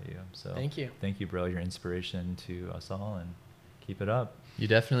that about you. So Thank you. Thank you, bro. You're inspiration to us all, and keep it up. You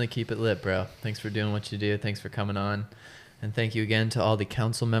definitely keep it lit, bro. Thanks for doing what you do. Thanks for coming on. And thank you again to all the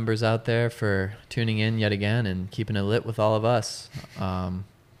council members out there for tuning in yet again and keeping it lit with all of us.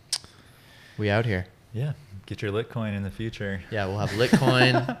 We out here. Yeah, get your Litcoin in the future. Yeah, we'll have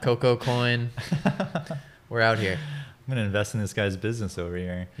Litcoin, Coco Coin. We're out here. I'm going to invest in this guy's business over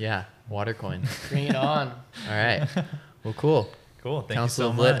here. Yeah, Watercoin. Bring it on. All right. Well, cool. Cool. Thank Council you so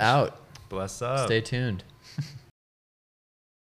of much. Lit out. Bless up. Stay tuned.